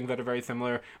plot things that are very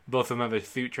similar. Both of them have a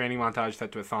suit training montage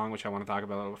set to a song, which I want to talk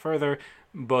about a little bit further.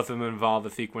 Both of them involve a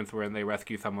sequence wherein they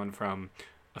rescue someone from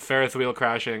a Ferris wheel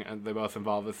crashing, and they both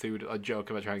involve a joke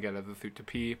about trying to get out of the suit to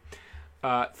pee.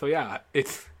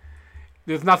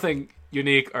 There's nothing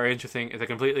unique or interesting. It's a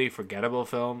completely forgettable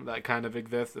film that kind of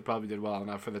exists. It probably did well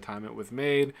enough for the time it was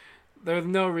made. There's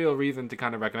no real reason to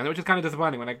kind of recommend it, which is kind of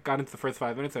disappointing. When I got into the first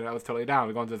 5 minutes of it, I was totally down.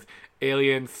 We're going to this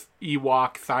alien,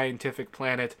 Ewok, scientific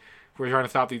planet. We're trying to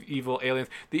stop these evil aliens.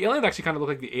 The aliens actually kind of look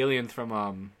like the aliens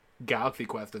from Galaxy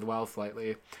Quest as well,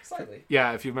 slightly. Slightly.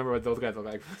 Yeah, if you remember what those guys look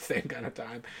like, the same kind of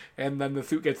time. And then the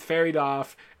suit gets ferried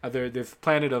off. This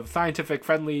planet of scientific,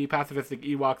 friendly, pacifistic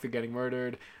Ewoks are getting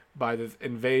murdered by this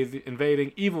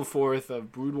invading evil force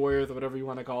of brood warriors or whatever you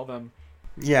want to call them.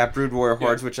 Yeah, brood warrior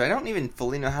hordes, which I don't even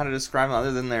fully know how to describe them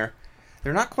other than they're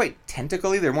not quite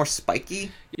tentacly, they're more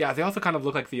spiky. Yeah, they also kind of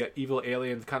look like the evil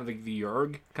aliens, kind of like the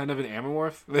Yurg, kind of an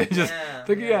Amorph. They just, I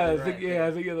think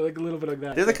a little bit like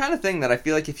that. They're the kind of thing that I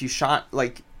feel like if you shot,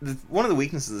 one of the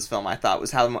weaknesses of this film, I thought,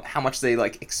 was how much they,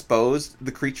 exposed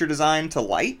the creature design to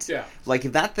light. Yeah.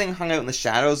 If that thing hung out in the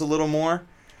shadows a little more,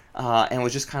 and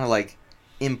was just kind of,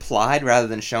 implied rather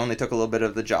than shown, they took a little bit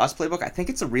of the Jaws playbook. I think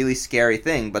it's a really scary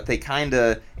thing, but they kind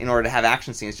of, in order to have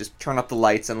action scenes, just turn up the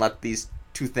lights and let these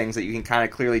two things that you can kind of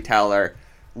clearly tell are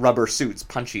rubber suits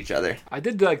punch each other. I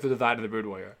did like the design of the brood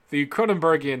warrior. The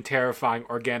Cronenbergian, terrifying,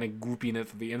 organic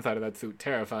goopiness of the inside of that suit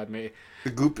terrified me.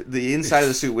 The inside of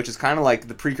the suit, which is kind of like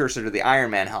the precursor to the Iron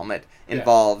Man helmet,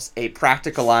 involves a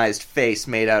practicalized face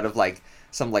made out of,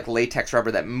 some latex rubber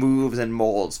that moves and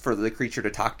molds for the creature to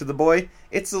talk to the boy.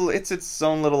 It's its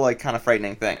own little kind of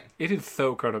frightening thing. It is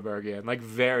so Cronenbergian,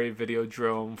 very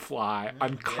Videodrome fly,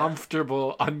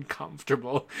 uncomfortable,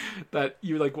 that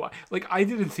you're why? I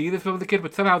didn't see this film as a kid,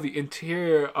 but somehow the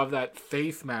interior of that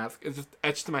face mask is just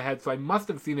etched to my head, so I must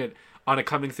have seen it on a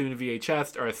coming soon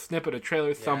VHS or a snippet of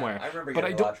trailer somewhere. I remember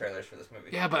getting a lot of trailers for this movie.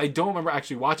 Yeah, but I don't remember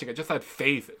actually watching it. Just that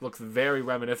face, it looks very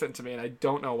reminiscent to me, and I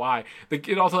don't know why.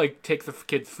 It also takes the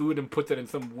kid's food and puts it in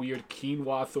some weird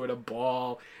quinoa sort of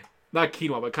ball. Not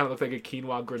quinoa, but it kind of looks like a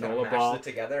quinoa granola ball. It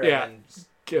together and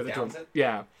then downs it?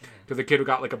 Yeah, because the kid who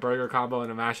got a burger combo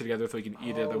and a mash it together so he can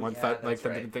eat it at one side,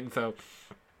 something thing. So,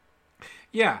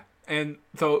 yeah, and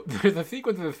so there's a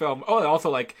sequence in this film. Oh,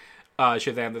 also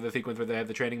Shazam, there's a sequence where they have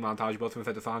the training montage, both of them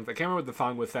set to songs. I can't remember what the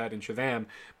song was set in Shazam,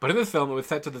 but in this film it was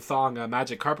set to the song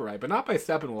Magic Carpet Ride, but not by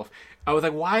Steppenwolf. I was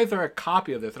like, why is there a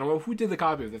copy of this? And I went, who did the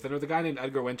copy of this? And there was a guy named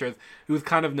Edgar Winters, who was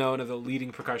kind of known as a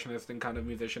leading percussionist and kind of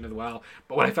musician as well.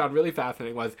 But what I found really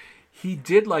fascinating was he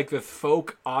did this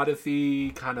folk odyssey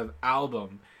kind of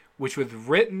album, which was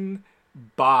written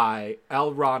by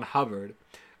L. Ron Hubbard,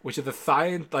 which is a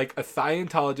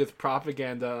Scientologist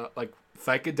propaganda,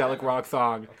 psychedelic rock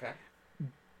song. Okay.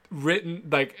 Written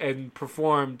and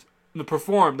performed,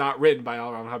 not written by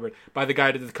L. Ron Hubbard, by the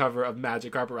guy who did the cover of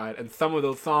Magic Carpet Ride, and some of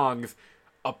those songs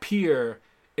appear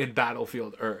in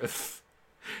Battlefield Earth.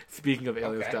 Speaking of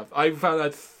alien stuff, I found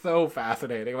that so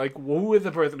fascinating. Who is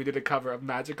the person who did a cover of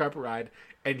Magic Carpet Ride,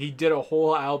 and he did a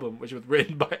whole album which was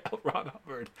written by L. Ron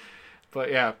Hubbard?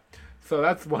 But yeah, so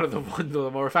that's one of the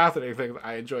more fascinating things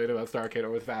I enjoyed about Star Kid,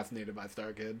 or was fascinated by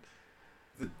Star Kid.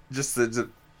 Just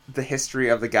the history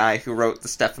of the guy who wrote the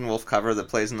Steppenwolf cover that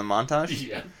plays in the montage.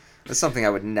 Yeah. It's something I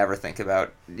would never think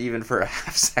about, even for a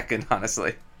half second,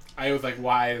 honestly. I was like,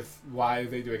 why is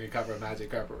they doing a cover of Magic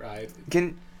Carpet Ride?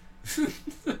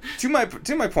 To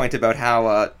my point about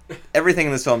how everything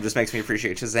in this film just makes me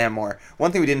appreciate Shazam more.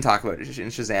 One thing we didn't talk about in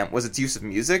Shazam was its use of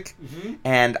music,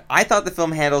 and I thought the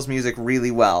film handles music really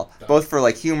well, both for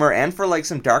like humor and for like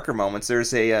some darker moments.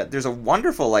 There's a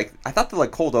wonderful like I thought the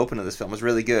like cold open of this film was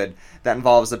really good. That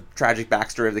involves the tragic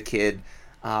backstory of the kid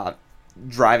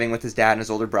driving with his dad and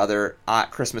his older brother at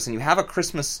Christmas, and you have a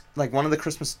Christmas like one of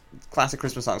the classic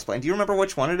Christmas songs playing. Do you remember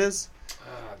which one it is?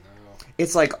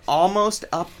 It's like almost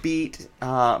upbeat,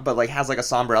 but like has like a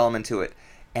somber element to it.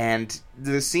 And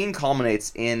the scene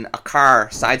culminates in a car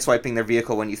sideswiping their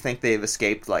vehicle when you think they've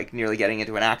escaped, like nearly getting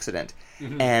into an accident.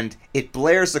 And it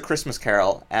blares the Christmas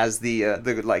Carol as the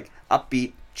like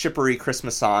upbeat, chippery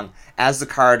Christmas song as the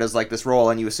car does like this roll,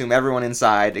 and you assume everyone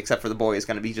inside except for the boy is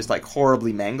going to be just like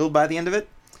horribly mangled by the end of it.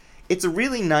 It's a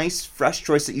really nice, fresh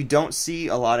choice that you don't see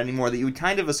a lot anymore, that you would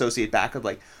kind of associate back with,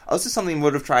 like, oh, this is something we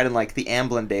would have tried in, like, the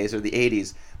Amblin days or the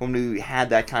 80s, when we had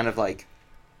that kind of, like,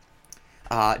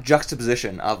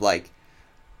 juxtaposition of, like,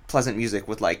 pleasant music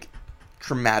with, like,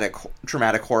 traumatic,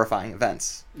 horrifying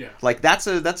events. Yeah. Like, that's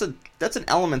an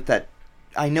element that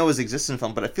I know has existed in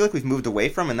film, but I feel like we've moved away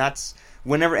from, and that's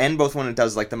both when it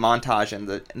does, like, the montage and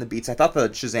the beats. I thought the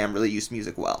Shazam really used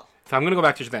music well. So I'm going to go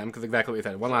back to Shazam, because exactly what you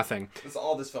said. One last thing. That's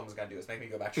all this film is going to do, is make me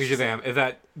go back to Shazam. Is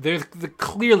that there's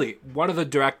clearly one of the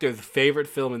director's favorite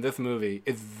film in this movie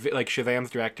is, like, Shazam's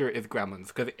director is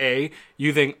Gremlins. Because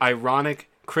using ironic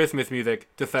Christmas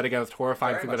music to set against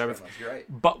horrifying things. You're right.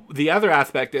 But the other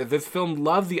aspect is this film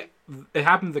loves it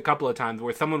happens a couple of times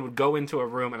where someone would go into a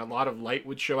room and a lot of light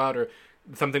would show out, or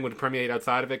something would permeate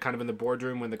outside of it, kind of in the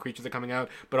boardroom when the creatures are coming out,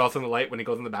 but also in the light when he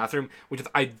goes in the bathroom, which is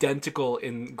identical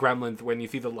in Gremlins when you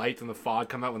see the lights and the fog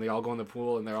come out when they all go in the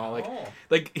pool and they're all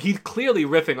like he's clearly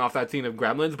riffing off that scene of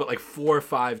Gremlins, but like 4 or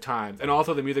 5 times, and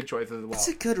also the music choices as well. It's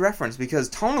a good reference because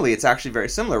tonally it's actually very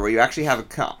similar, where you actually have a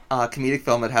comedic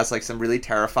film that has like some really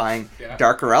terrifying,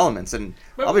 darker elements, and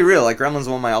I'll be real, like Gremlins is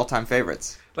one of my all-time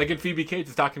favorites. Like in Phoebe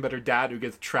Cates is talking about her dad who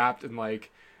gets trapped in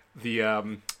like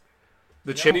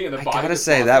the chimney and the body. I gotta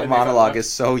say, that monologue is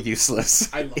so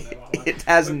useless. I love that monologue. It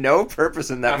has no purpose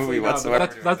in that movie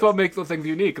whatsoever. That's what makes those things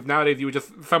unique. Because nowadays you would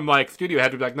just, some like studio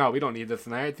head would be like, no, we don't need this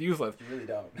tonight. It's useless. You really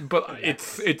don't. But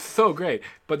it's so great.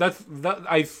 But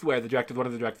I swear, one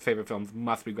of the director's favorite films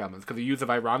must be Gremlins, because the use of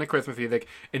ironic Christmas music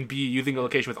and B, using a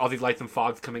location with all these lights and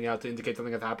fogs coming out to indicate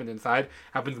something has happened inside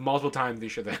happens multiple times. You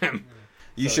should have.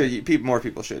 More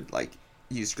people should like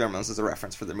use Gremlins as a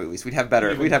reference for their movies. We'd have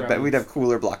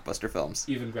cooler blockbuster films.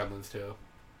 Even Gremlins too.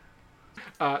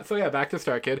 So yeah, back to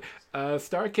Star Kid.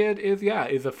 Star Kid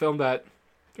is a film that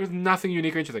there's nothing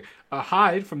unique or interesting.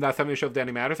 Hyde from That 70s Show with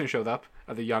Danny Madison shows up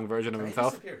as a young version of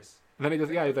himself. And then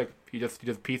he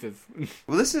just pieces.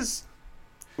 Well, this is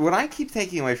what I keep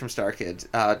taking away from Star Kid,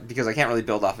 because I can't really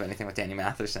build off of anything with Danny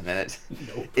Matheson in it.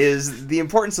 Nope. Is the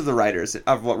importance of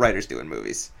what writers do in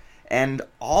movies. And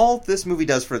all this movie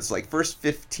does for its like first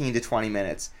 15 to 20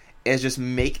 minutes is just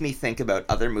make me think about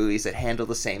other movies that handle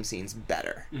the same scenes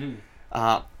better.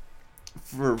 Mm-hmm.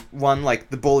 For one, like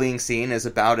the bullying scene is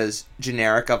about as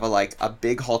generic of a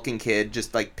big hulking kid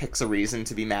just like picks a reason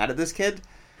to be mad at this kid.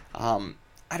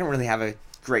 I don't really have a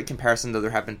great comparison, though there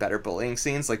have been better bullying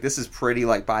scenes. Like this is pretty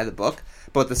like by the book.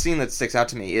 But the scene that sticks out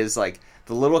to me is like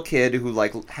the little kid who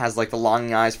like has like the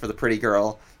longing eyes for the pretty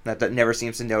girl that never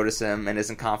seems to notice him and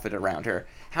isn't confident around her.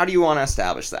 How do you want to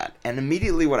establish that? And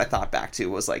immediately what I thought back to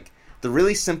was like the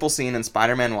really simple scene in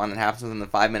Spider-Man 1 that happens within the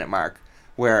 5-minute mark,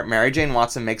 where Mary Jane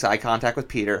Watson makes eye contact with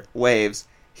Peter, waves,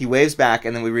 he waves back,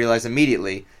 and then we realize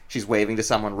immediately she's waving to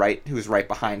someone who's right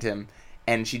behind him,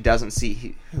 and she doesn't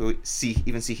see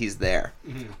he's there.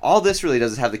 Mm-hmm. All this really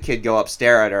does is have the kid go up,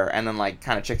 stare at her, and then like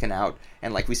kind of chicken out,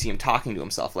 and like we see him talking to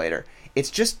himself later.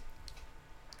 It's just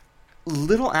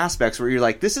little aspects where you're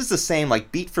like, this is the same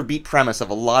like beat for beat premise of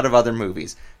a lot of other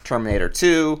movies. Terminator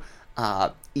 2,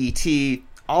 E.T.,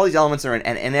 all these elements are in,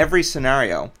 and in every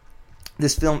scenario,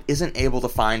 this film isn't able to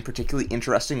find particularly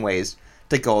interesting ways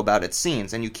to go about its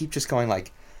scenes, and you keep just going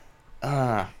like,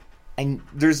 and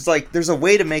there's a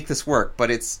way to make this work, but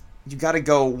you got to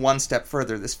go one step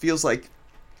further. This feels like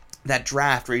that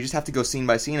draft where you just have to go scene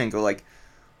by scene and go like,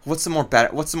 what's the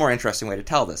more interesting way to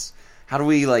tell this? How do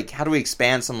we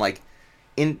expand some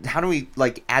how do we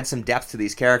add some depth to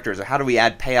these characters, or how do we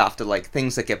add payoff to like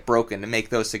things that get broken to make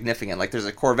those significant? Like there's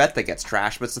a Corvette that gets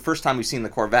trashed, but it's the first time we've seen the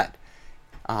Corvette.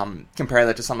 Compare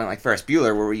that to something like Ferris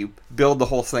Bueller, where you build the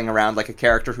whole thing around like a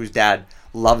character whose dad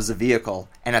loves the vehicle,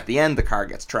 and at the end the car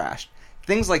gets trashed.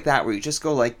 Things like that where you just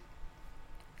go like,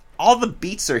 all the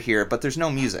beats are here, but there's no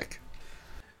music.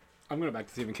 I'm going back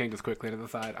to Stephen King just quickly to the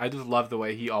side. I just love the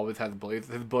way he always has bullies.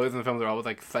 His bullies in the films are always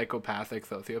like psychopathic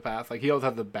sociopaths. Like he always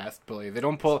has the best bullies. They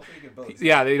don't pull,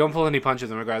 they don't pull any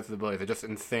punches in regards to the bullies. They're just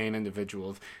insane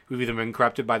individuals who've either been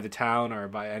corrupted by the town or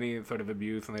by any sort of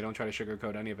abuse, and they don't try to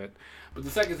sugarcoat any of it. But the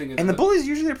second thing is, and the bullies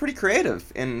usually are pretty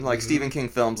creative in like Stephen King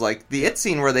films, like the It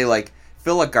scene where they like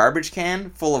fill a garbage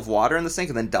can full of water in the sink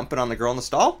and then dump it on the girl in the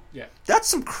stall. Yeah, that's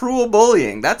some cruel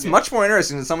bullying. That's much more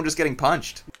interesting than someone just getting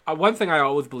punched. One thing I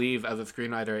always believe as a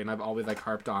screenwriter, and I've always like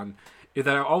harped on, is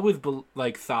that I always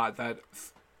thought that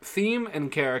theme and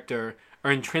character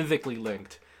are intrinsically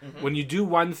linked. Mm-hmm. When you do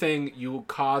one thing, you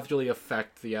causally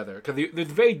affect the other. Because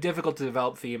it's very difficult to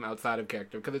develop theme outside of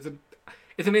character, because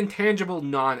it's an intangible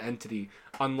non-entity,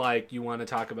 unlike you want to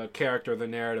talk about character, the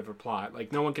narrative, or plot.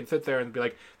 Like, no one can sit there and be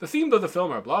like, the themes of the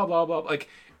film are blah, blah, blah. Like,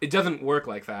 it doesn't work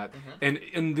like that. Mm-hmm.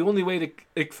 And the only way to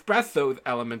express those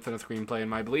elements in a screenplay, in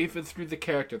my belief, is through the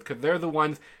characters, because they're the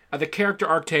ones, the character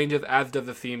arc changes as does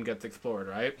the theme gets explored,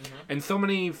 right? Mm-hmm. And so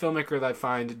many filmmakers I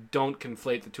find don't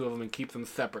conflate the two of them and keep them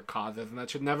separate causes, and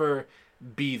that should never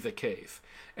be the case.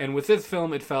 And with this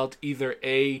film, it felt either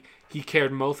A, he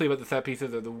cared mostly about the set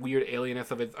pieces or the weird alienness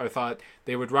of it, or thought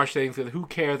they would rush things because who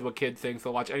cares what kids think,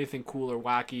 so watch anything cool or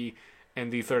wacky, and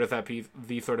these sort of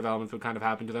these sort of elements would kind of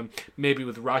happen to them. Maybe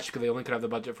with rush because they only could have the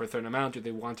budget for a certain amount, or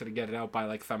they wanted to get it out by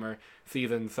like summer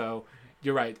season. So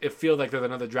you're right. It feels like there's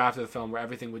another draft of the film where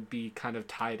everything would be kind of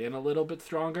tied in a little bit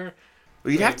stronger.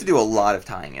 Well, you'd have to do a lot of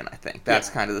tying in, I think. That's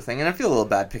kind of the thing. And I feel a little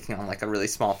bad picking on like a really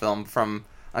small film from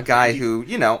a guy who,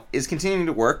 you know, is continuing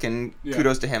to work, and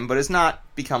kudos to him, but has not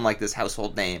become like this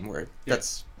household name where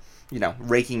that's, you know,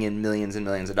 raking in millions and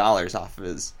millions of dollars off of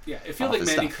his. Yeah, it feels like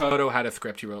Manny Coto had a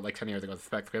script he wrote like 10 years ago, a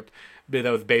spec script, that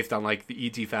was based on like the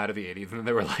E.T. fad of the 80s, and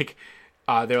they were like,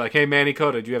 hey, Manny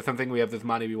Coto, do you have something? We have this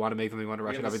money. We want to make something. We want to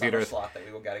rush it up in theaters. Slot that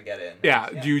we got to get in. Yeah.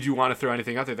 Do you want to throw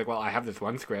anything else? He's like, well, I have this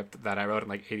one script that I wrote in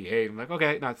like '88. I'm like,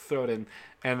 okay, let's throw it in.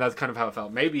 And that's kind of how it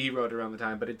felt. Maybe he wrote it around the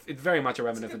time, but it's very much a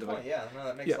reminiscent of like. Yeah, no,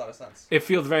 that makes a lot of sense. It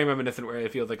feels very reminiscent, where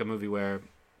it feels like a movie where,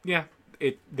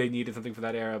 they needed something for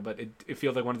that era, but it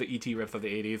feels like one of the E.T. riffs of the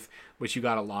 '80s, which you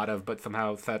got a lot of, but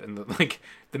somehow set in the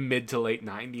mid to late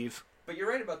 '90s. But you're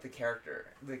right about the character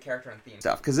and theme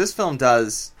stuff, because this film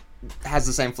has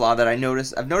the same flaw that I've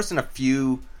noticed in a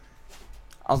few,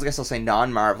 I guess I'll say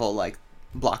non-Marvel, like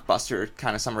blockbuster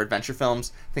kind of summer adventure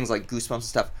films, things like Goosebumps and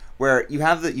stuff, where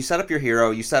you set up your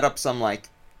hero, you set up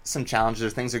some challenges or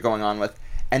things they're going on with,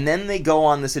 and then they go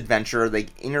on this adventure, they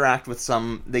interact with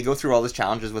they go through all these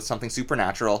challenges with something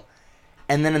supernatural,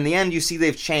 and then in the end you see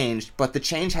they've changed, but the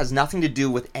change has nothing to do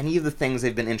with any of the things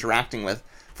they've been interacting with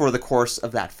for the course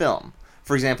of that film.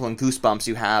 For example, in Goosebumps,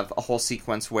 you have a whole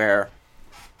sequence where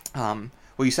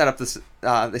you set up this.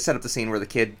 They set up the scene where the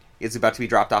kid is about to be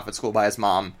dropped off at school by his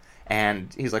mom,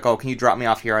 and he's like, "Oh, can you drop me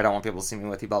off here? I don't want people to see me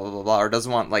with you." Blah blah blah blah. Or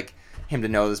doesn't want him to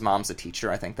know his mom's a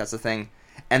teacher. I think that's the thing.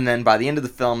 And then by the end of the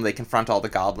film, they confront all the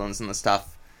goblins and the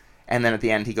stuff. And then at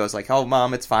the end, he goes like, "Oh,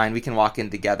 Mom, it's fine. We can walk in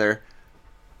together."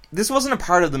 This wasn't a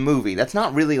part of the movie. That's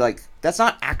not really that's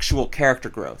not actual character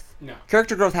growth. No.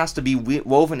 Character growth has to be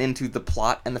woven into the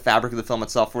plot and the fabric of the film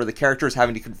itself, where the character is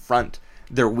having to confront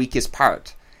their weakest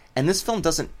part. And this film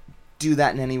doesn't do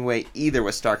that in any way either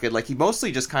with Starkid. Like, he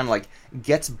mostly just kind of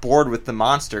gets bored with the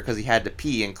monster because he had to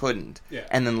pee and couldn't,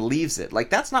 and then leaves it. Like,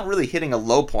 that's not really hitting a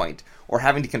low point or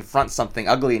having to confront something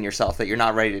ugly in yourself that you're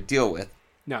not ready to deal with.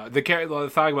 No, the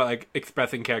talking about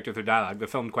expressing character through dialogue. The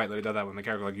film quite literally does that when the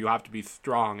character you have to be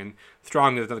strong, and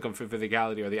strong doesn't come from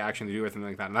physicality or the action to do or something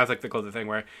like that. And that's the closest thing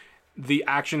where the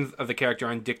actions of the character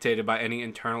aren't dictated by any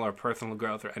internal or personal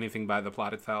growth or anything by the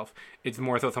plot itself. It's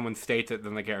more so someone states it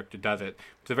than the character does it.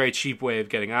 It's a very cheap way of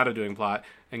getting out of doing plot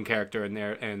and character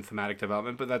and thematic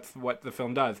development, but that's what the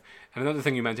film does. And another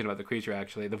thing you mentioned about the creature,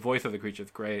 actually, the voice of the creature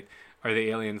is great, or the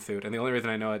alien suit. And the only reason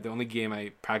I know it, the only game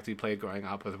I practically played growing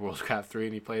up was World of Warcraft 3,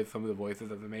 and he played some of the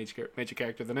voices of the major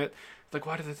characters in it. It's like,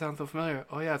 why does it sound so familiar?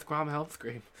 Oh yeah, it's Grom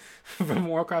Hellscream from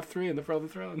Warcraft 3 and the Frozen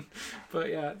Throne. But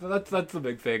yeah, so that's the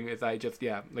big thing, is I just,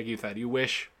 like you said, you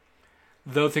wish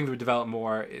those things would develop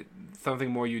more, something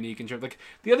more unique in terms.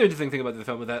 The other interesting thing about the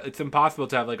film is that it's impossible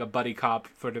to have a buddy cop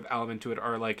sort of element to it,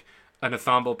 or an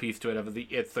ensemble piece to it of the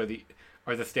It's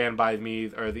or the Stand By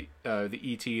Me's or the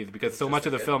ETs, because so much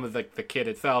of the film is the kid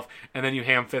itself, and then you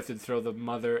ham-fisted throw the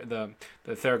mother,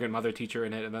 the surrogate mother teacher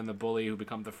in it, and then the bully who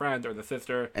becomes the friend or the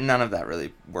sister. And none of that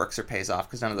really works or pays off,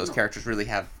 because none of those characters really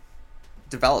have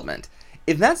development.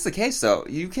 If that's the case, though,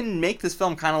 you can make this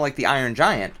film kind of like The Iron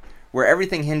Giant, where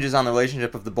everything hinges on the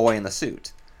relationship of the boy in the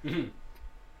suit. Mm-hmm.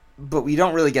 But we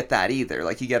don't really get that either.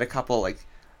 You get a couple,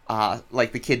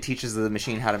 the kid teaches the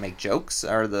machine how to make jokes,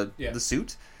 or the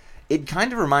suit. it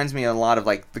kind of reminds me a lot of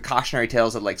like the cautionary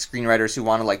tales of like screenwriters who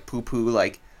want to like poo-poo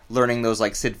like learning those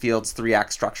like Sid Field's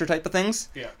 3-act structure type of things.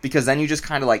 Yeah. Because then you just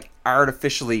kind of like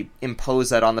artificially impose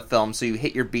that on the film, so you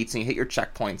hit your beats and you hit your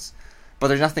checkpoints, but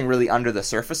there's nothing really under the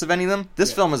surface of any of them.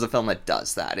 This film is a film that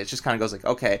does that. It just kind of goes like,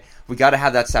 okay, we got to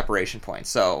have that separation point,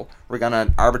 so we're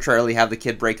gonna arbitrarily have the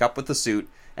kid break up with the suit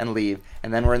and leave,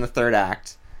 and then we're in the 3rd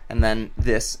act, and then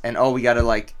this, and oh, we gotta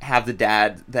like have the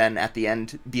dad then at the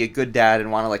end be a good dad and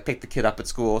want to like pick the kid up at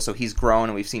school, so he's grown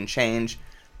and we've seen change.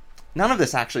 None of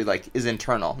this actually like is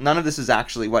internal. None of this is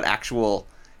actually what actual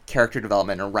character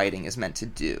development or writing is meant to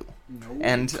do. Nope.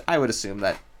 And I would assume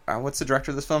that what's the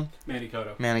director of this film? Manny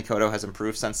Cotto. Manny Cotto has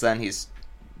improved since then. He's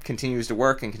continues to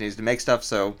work and continues to make stuff.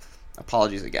 So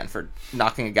apologies again for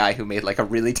knocking a guy who made like a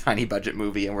really tiny budget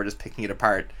movie and we're just picking it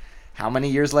apart. How many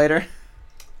years later?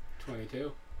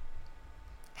 22.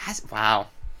 Wow.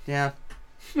 Yeah.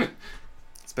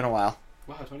 It's been a while.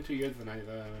 Wow, 22 years for 90.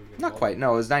 Not quite.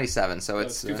 No, it was 97, so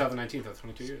it's 2019, so that's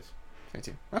 22 years.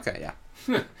 22. Okay,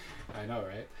 yeah. I know,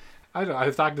 right? I don't know. I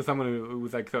was talking to someone who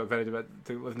was like so excited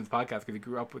to listen to this podcast because he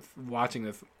grew up with watching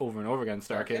this over and over again.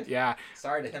 Starkid. Yeah.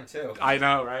 Sorry to him too. I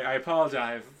know, right? I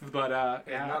apologize, but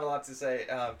yeah. Not a lot to say.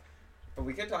 But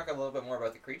we could talk a little bit more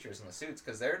about the creatures and the suits,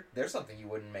 because they're something you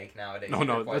wouldn't make nowadays.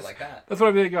 No, quite like that. That's what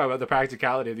I'm thinking about the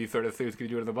practicality of these sort of suits. Can you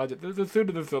do it in the budget? There's a suit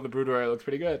in this film, the Brood Warrior, looks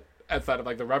pretty good. Outside of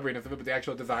like the rubberiness of it, but the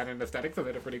actual design and aesthetics of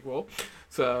it are pretty cool.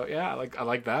 So yeah, I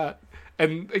like that.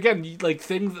 And again, like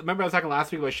things. Remember I was talking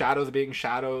last week about shadows being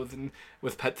shadows, and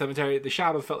with Pet Sematary, the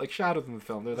shadows felt like shadows in the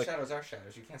film. They're like shadows are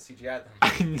shadows. You can't CGI them.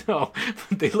 I know,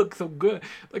 but they look so good,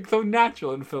 like so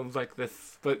natural in films like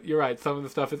this. But you're right, some of the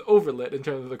stuff is overlit in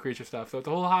terms of the creature stuff. So it's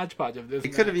a whole hodgepodge of this.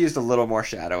 It could have used a little more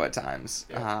shadow at times.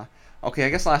 Yeah. Okay, I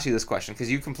guess I'll ask you this question, because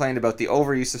you complained about the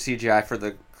overuse of CGI for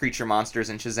the creature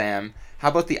monsters in Shazam. How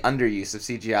about the underuse of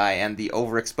CGI and the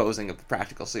overexposing of the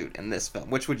practical suit in this film?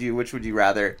 Which would you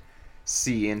rather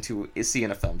see in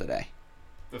a film today?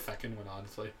 The second one,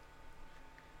 honestly.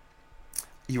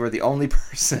 You are the only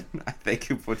person I think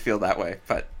who would feel that way,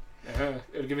 but it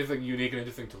would give me something unique and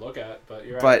interesting to look at. But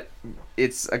you're But right.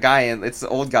 it's a guy it's the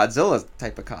old Godzilla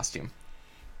type of costume.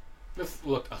 This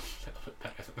looked a little bit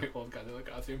better than the old Godzilla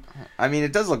costume. I mean,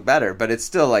 it does look better, but it's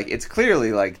still like it's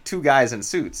clearly like two guys in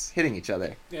suits hitting each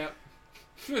other. Yeah.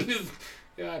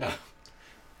 Yeah, I know.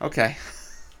 Okay.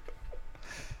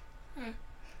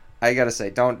 I gotta say,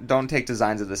 don't take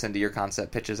designs of this into your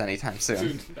concept pitches anytime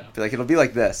soon. No. Be like, it'll be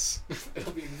like this.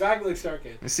 It'll be exactly like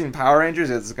Starkid. You've seen Power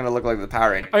Rangers? It's gonna look like the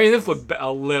Power Rangers. I mean, this looked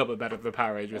a little bit better than the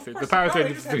Power Rangers suits. The Power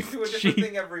Rangers suits do a cheap. different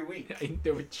thing every week.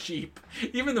 They were cheap.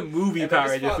 Even the movie And Power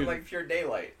they're Rangers just suits. like pure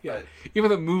daylight. Yeah. But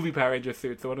Even the movie Power Ranger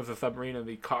suits, the one with the submarine and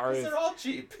the cars. they're all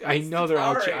cheap. I It's know the they're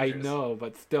all Power cheap. I Rangers. know,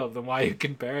 but still, then why are you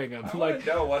comparing them? I want to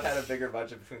know what had a bigger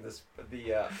budget between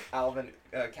the Alvin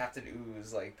Captain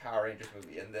Ooze like Power Rangers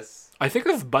movie and this. I think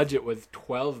this budget was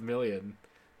 $12 million.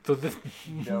 So this.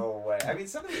 No way. I mean,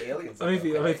 some of the aliens. Let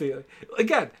me see.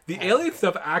 Again, the alien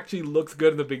stuff actually looks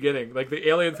good in the beginning. Like the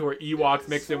aliens who are Ewoks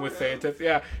mixed in with scientists.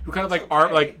 Yeah, who kind of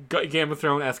like Game of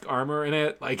Thrones-esque armor in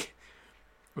it. Like,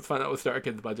 let's find out what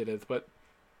Starkid's budget is. But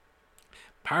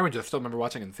Power Rangers, I still remember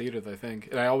watching in theaters, I think.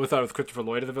 And I always thought it was Christopher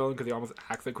Lloyd as the villain because he almost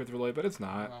acts like Christopher Lloyd, but it's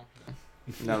not.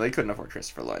 No, they couldn't afford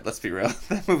Christopher Lloyd. Let's be real.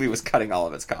 That movie was cutting all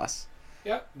of its costs.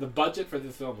 Yeah, the budget for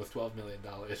this film was $12 million.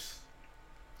 A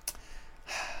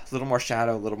little more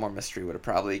shadow, a little more mystery would have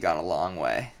probably gone a long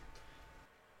way.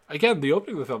 Again, the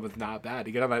opening of the film is not bad.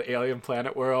 You get on that alien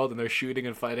planet world, and they're shooting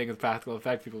and fighting with practical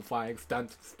effects, people flying,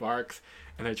 stunts, sparks,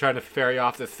 and they're trying to ferry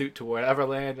off the suit to whatever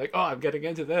land. Like, oh, I'm getting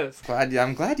into this.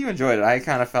 I'm glad you enjoyed it. I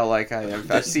kind of felt like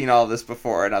I've seen all this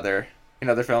before in other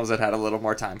films that had a little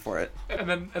more time for it. And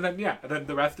then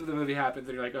the rest of the movie happens,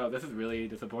 and you're like, oh, this is really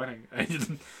disappointing. I just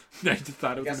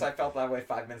thought it was. I guess I felt that way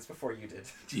 5 minutes before you did.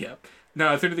 Yep. No,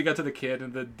 as soon as he got to the kid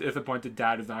and the disappointed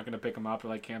dad who's not going to pick him up or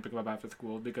like can't pick him up after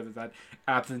school because it's that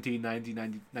absentee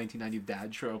 1990s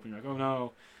dad trope, and you're like, oh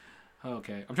no.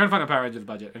 Okay. I'm trying to find a Power Rangers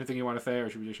budget. Anything you want to say, or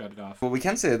should we just shut it off? Well, we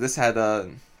can say that this had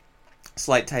a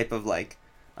slight type of like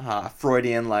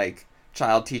Freudian like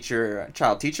child teacher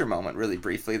moment really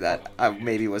briefly that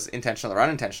maybe was intentional or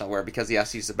unintentional, where because he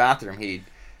has to use the bathroom, he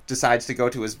decides to go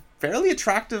to his fairly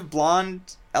attractive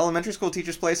blonde elementary school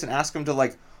teacher's place and ask him to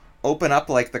like open up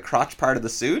like the crotch part of the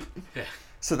suit. Yeah.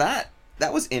 So that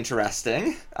was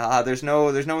interesting. There's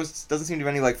doesn't seem to be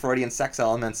any like Freudian sex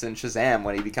elements in Shazam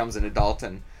when he becomes an adult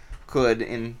and could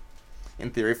in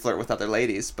theory flirt with other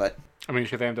ladies, but I mean,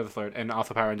 Shazam does flirt, and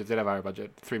also Power Rangers did have our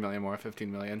budget, $3 million more, $15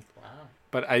 million. wow.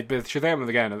 But Shazam,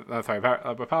 again,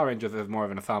 Power Rangers is more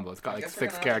of an ensemble. It's got like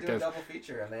 6 characters. Do a double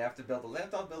feature, and they have to build a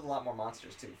lot more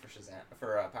monsters too for Shazam,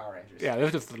 for Power Rangers. Yeah,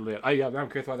 there's just I'm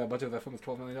curious why that budget of that film was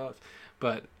 $12 million.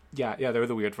 But yeah, there was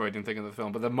a weird Freudian thing in the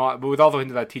film. But but it was also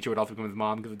hinted that teacher would also become his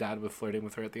mom because the dad was flirting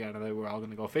with her at the end, and they were all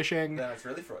going to go fishing. Then it's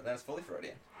fully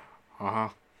Freudian.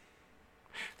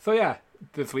 So yeah,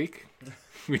 this week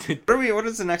we did. What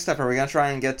is the next step? Are we gonna try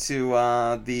and get to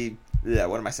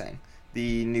what am I saying?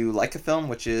 The new Leica film,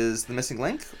 which is The Missing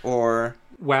Link, or...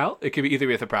 Well, it could either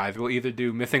be a surprise. We'll either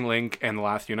do Missing Link and The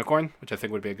Last Unicorn, which I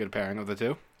think would be a good pairing of the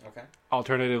two. Okay.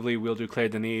 Alternatively, we'll do Claire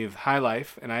Denis' High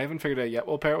Life, and I haven't figured out yet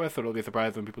we'll pair it with, so it'll be a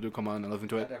surprise when people do come on and listen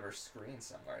to it. That ever screened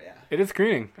somewhere, yeah. It is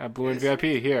screening at Blue and VIP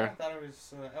here. I thought it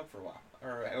was out for a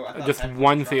while. Just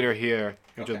one theater here,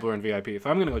 which is Blue and VIP. So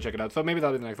I'm going to go check it out. So maybe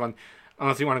that'll be the next one.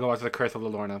 Unless you want to go watch The Curse of La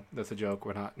Lorna. That's a joke.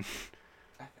 We're not.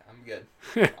 I'm good.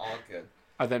 All good.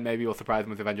 And then maybe we'll surprise them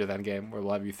with Avengers Endgame, where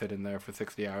we'll have you sit in there for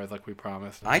 60 hours like we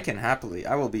promised. I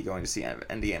will be going to see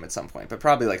Endgame at some point, but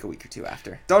probably like a week or two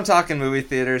after. Don't talk in movie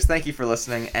theaters. Thank you for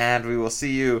listening, and we will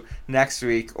see you next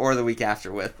week or the week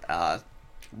after with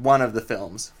one of the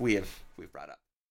films we've brought up.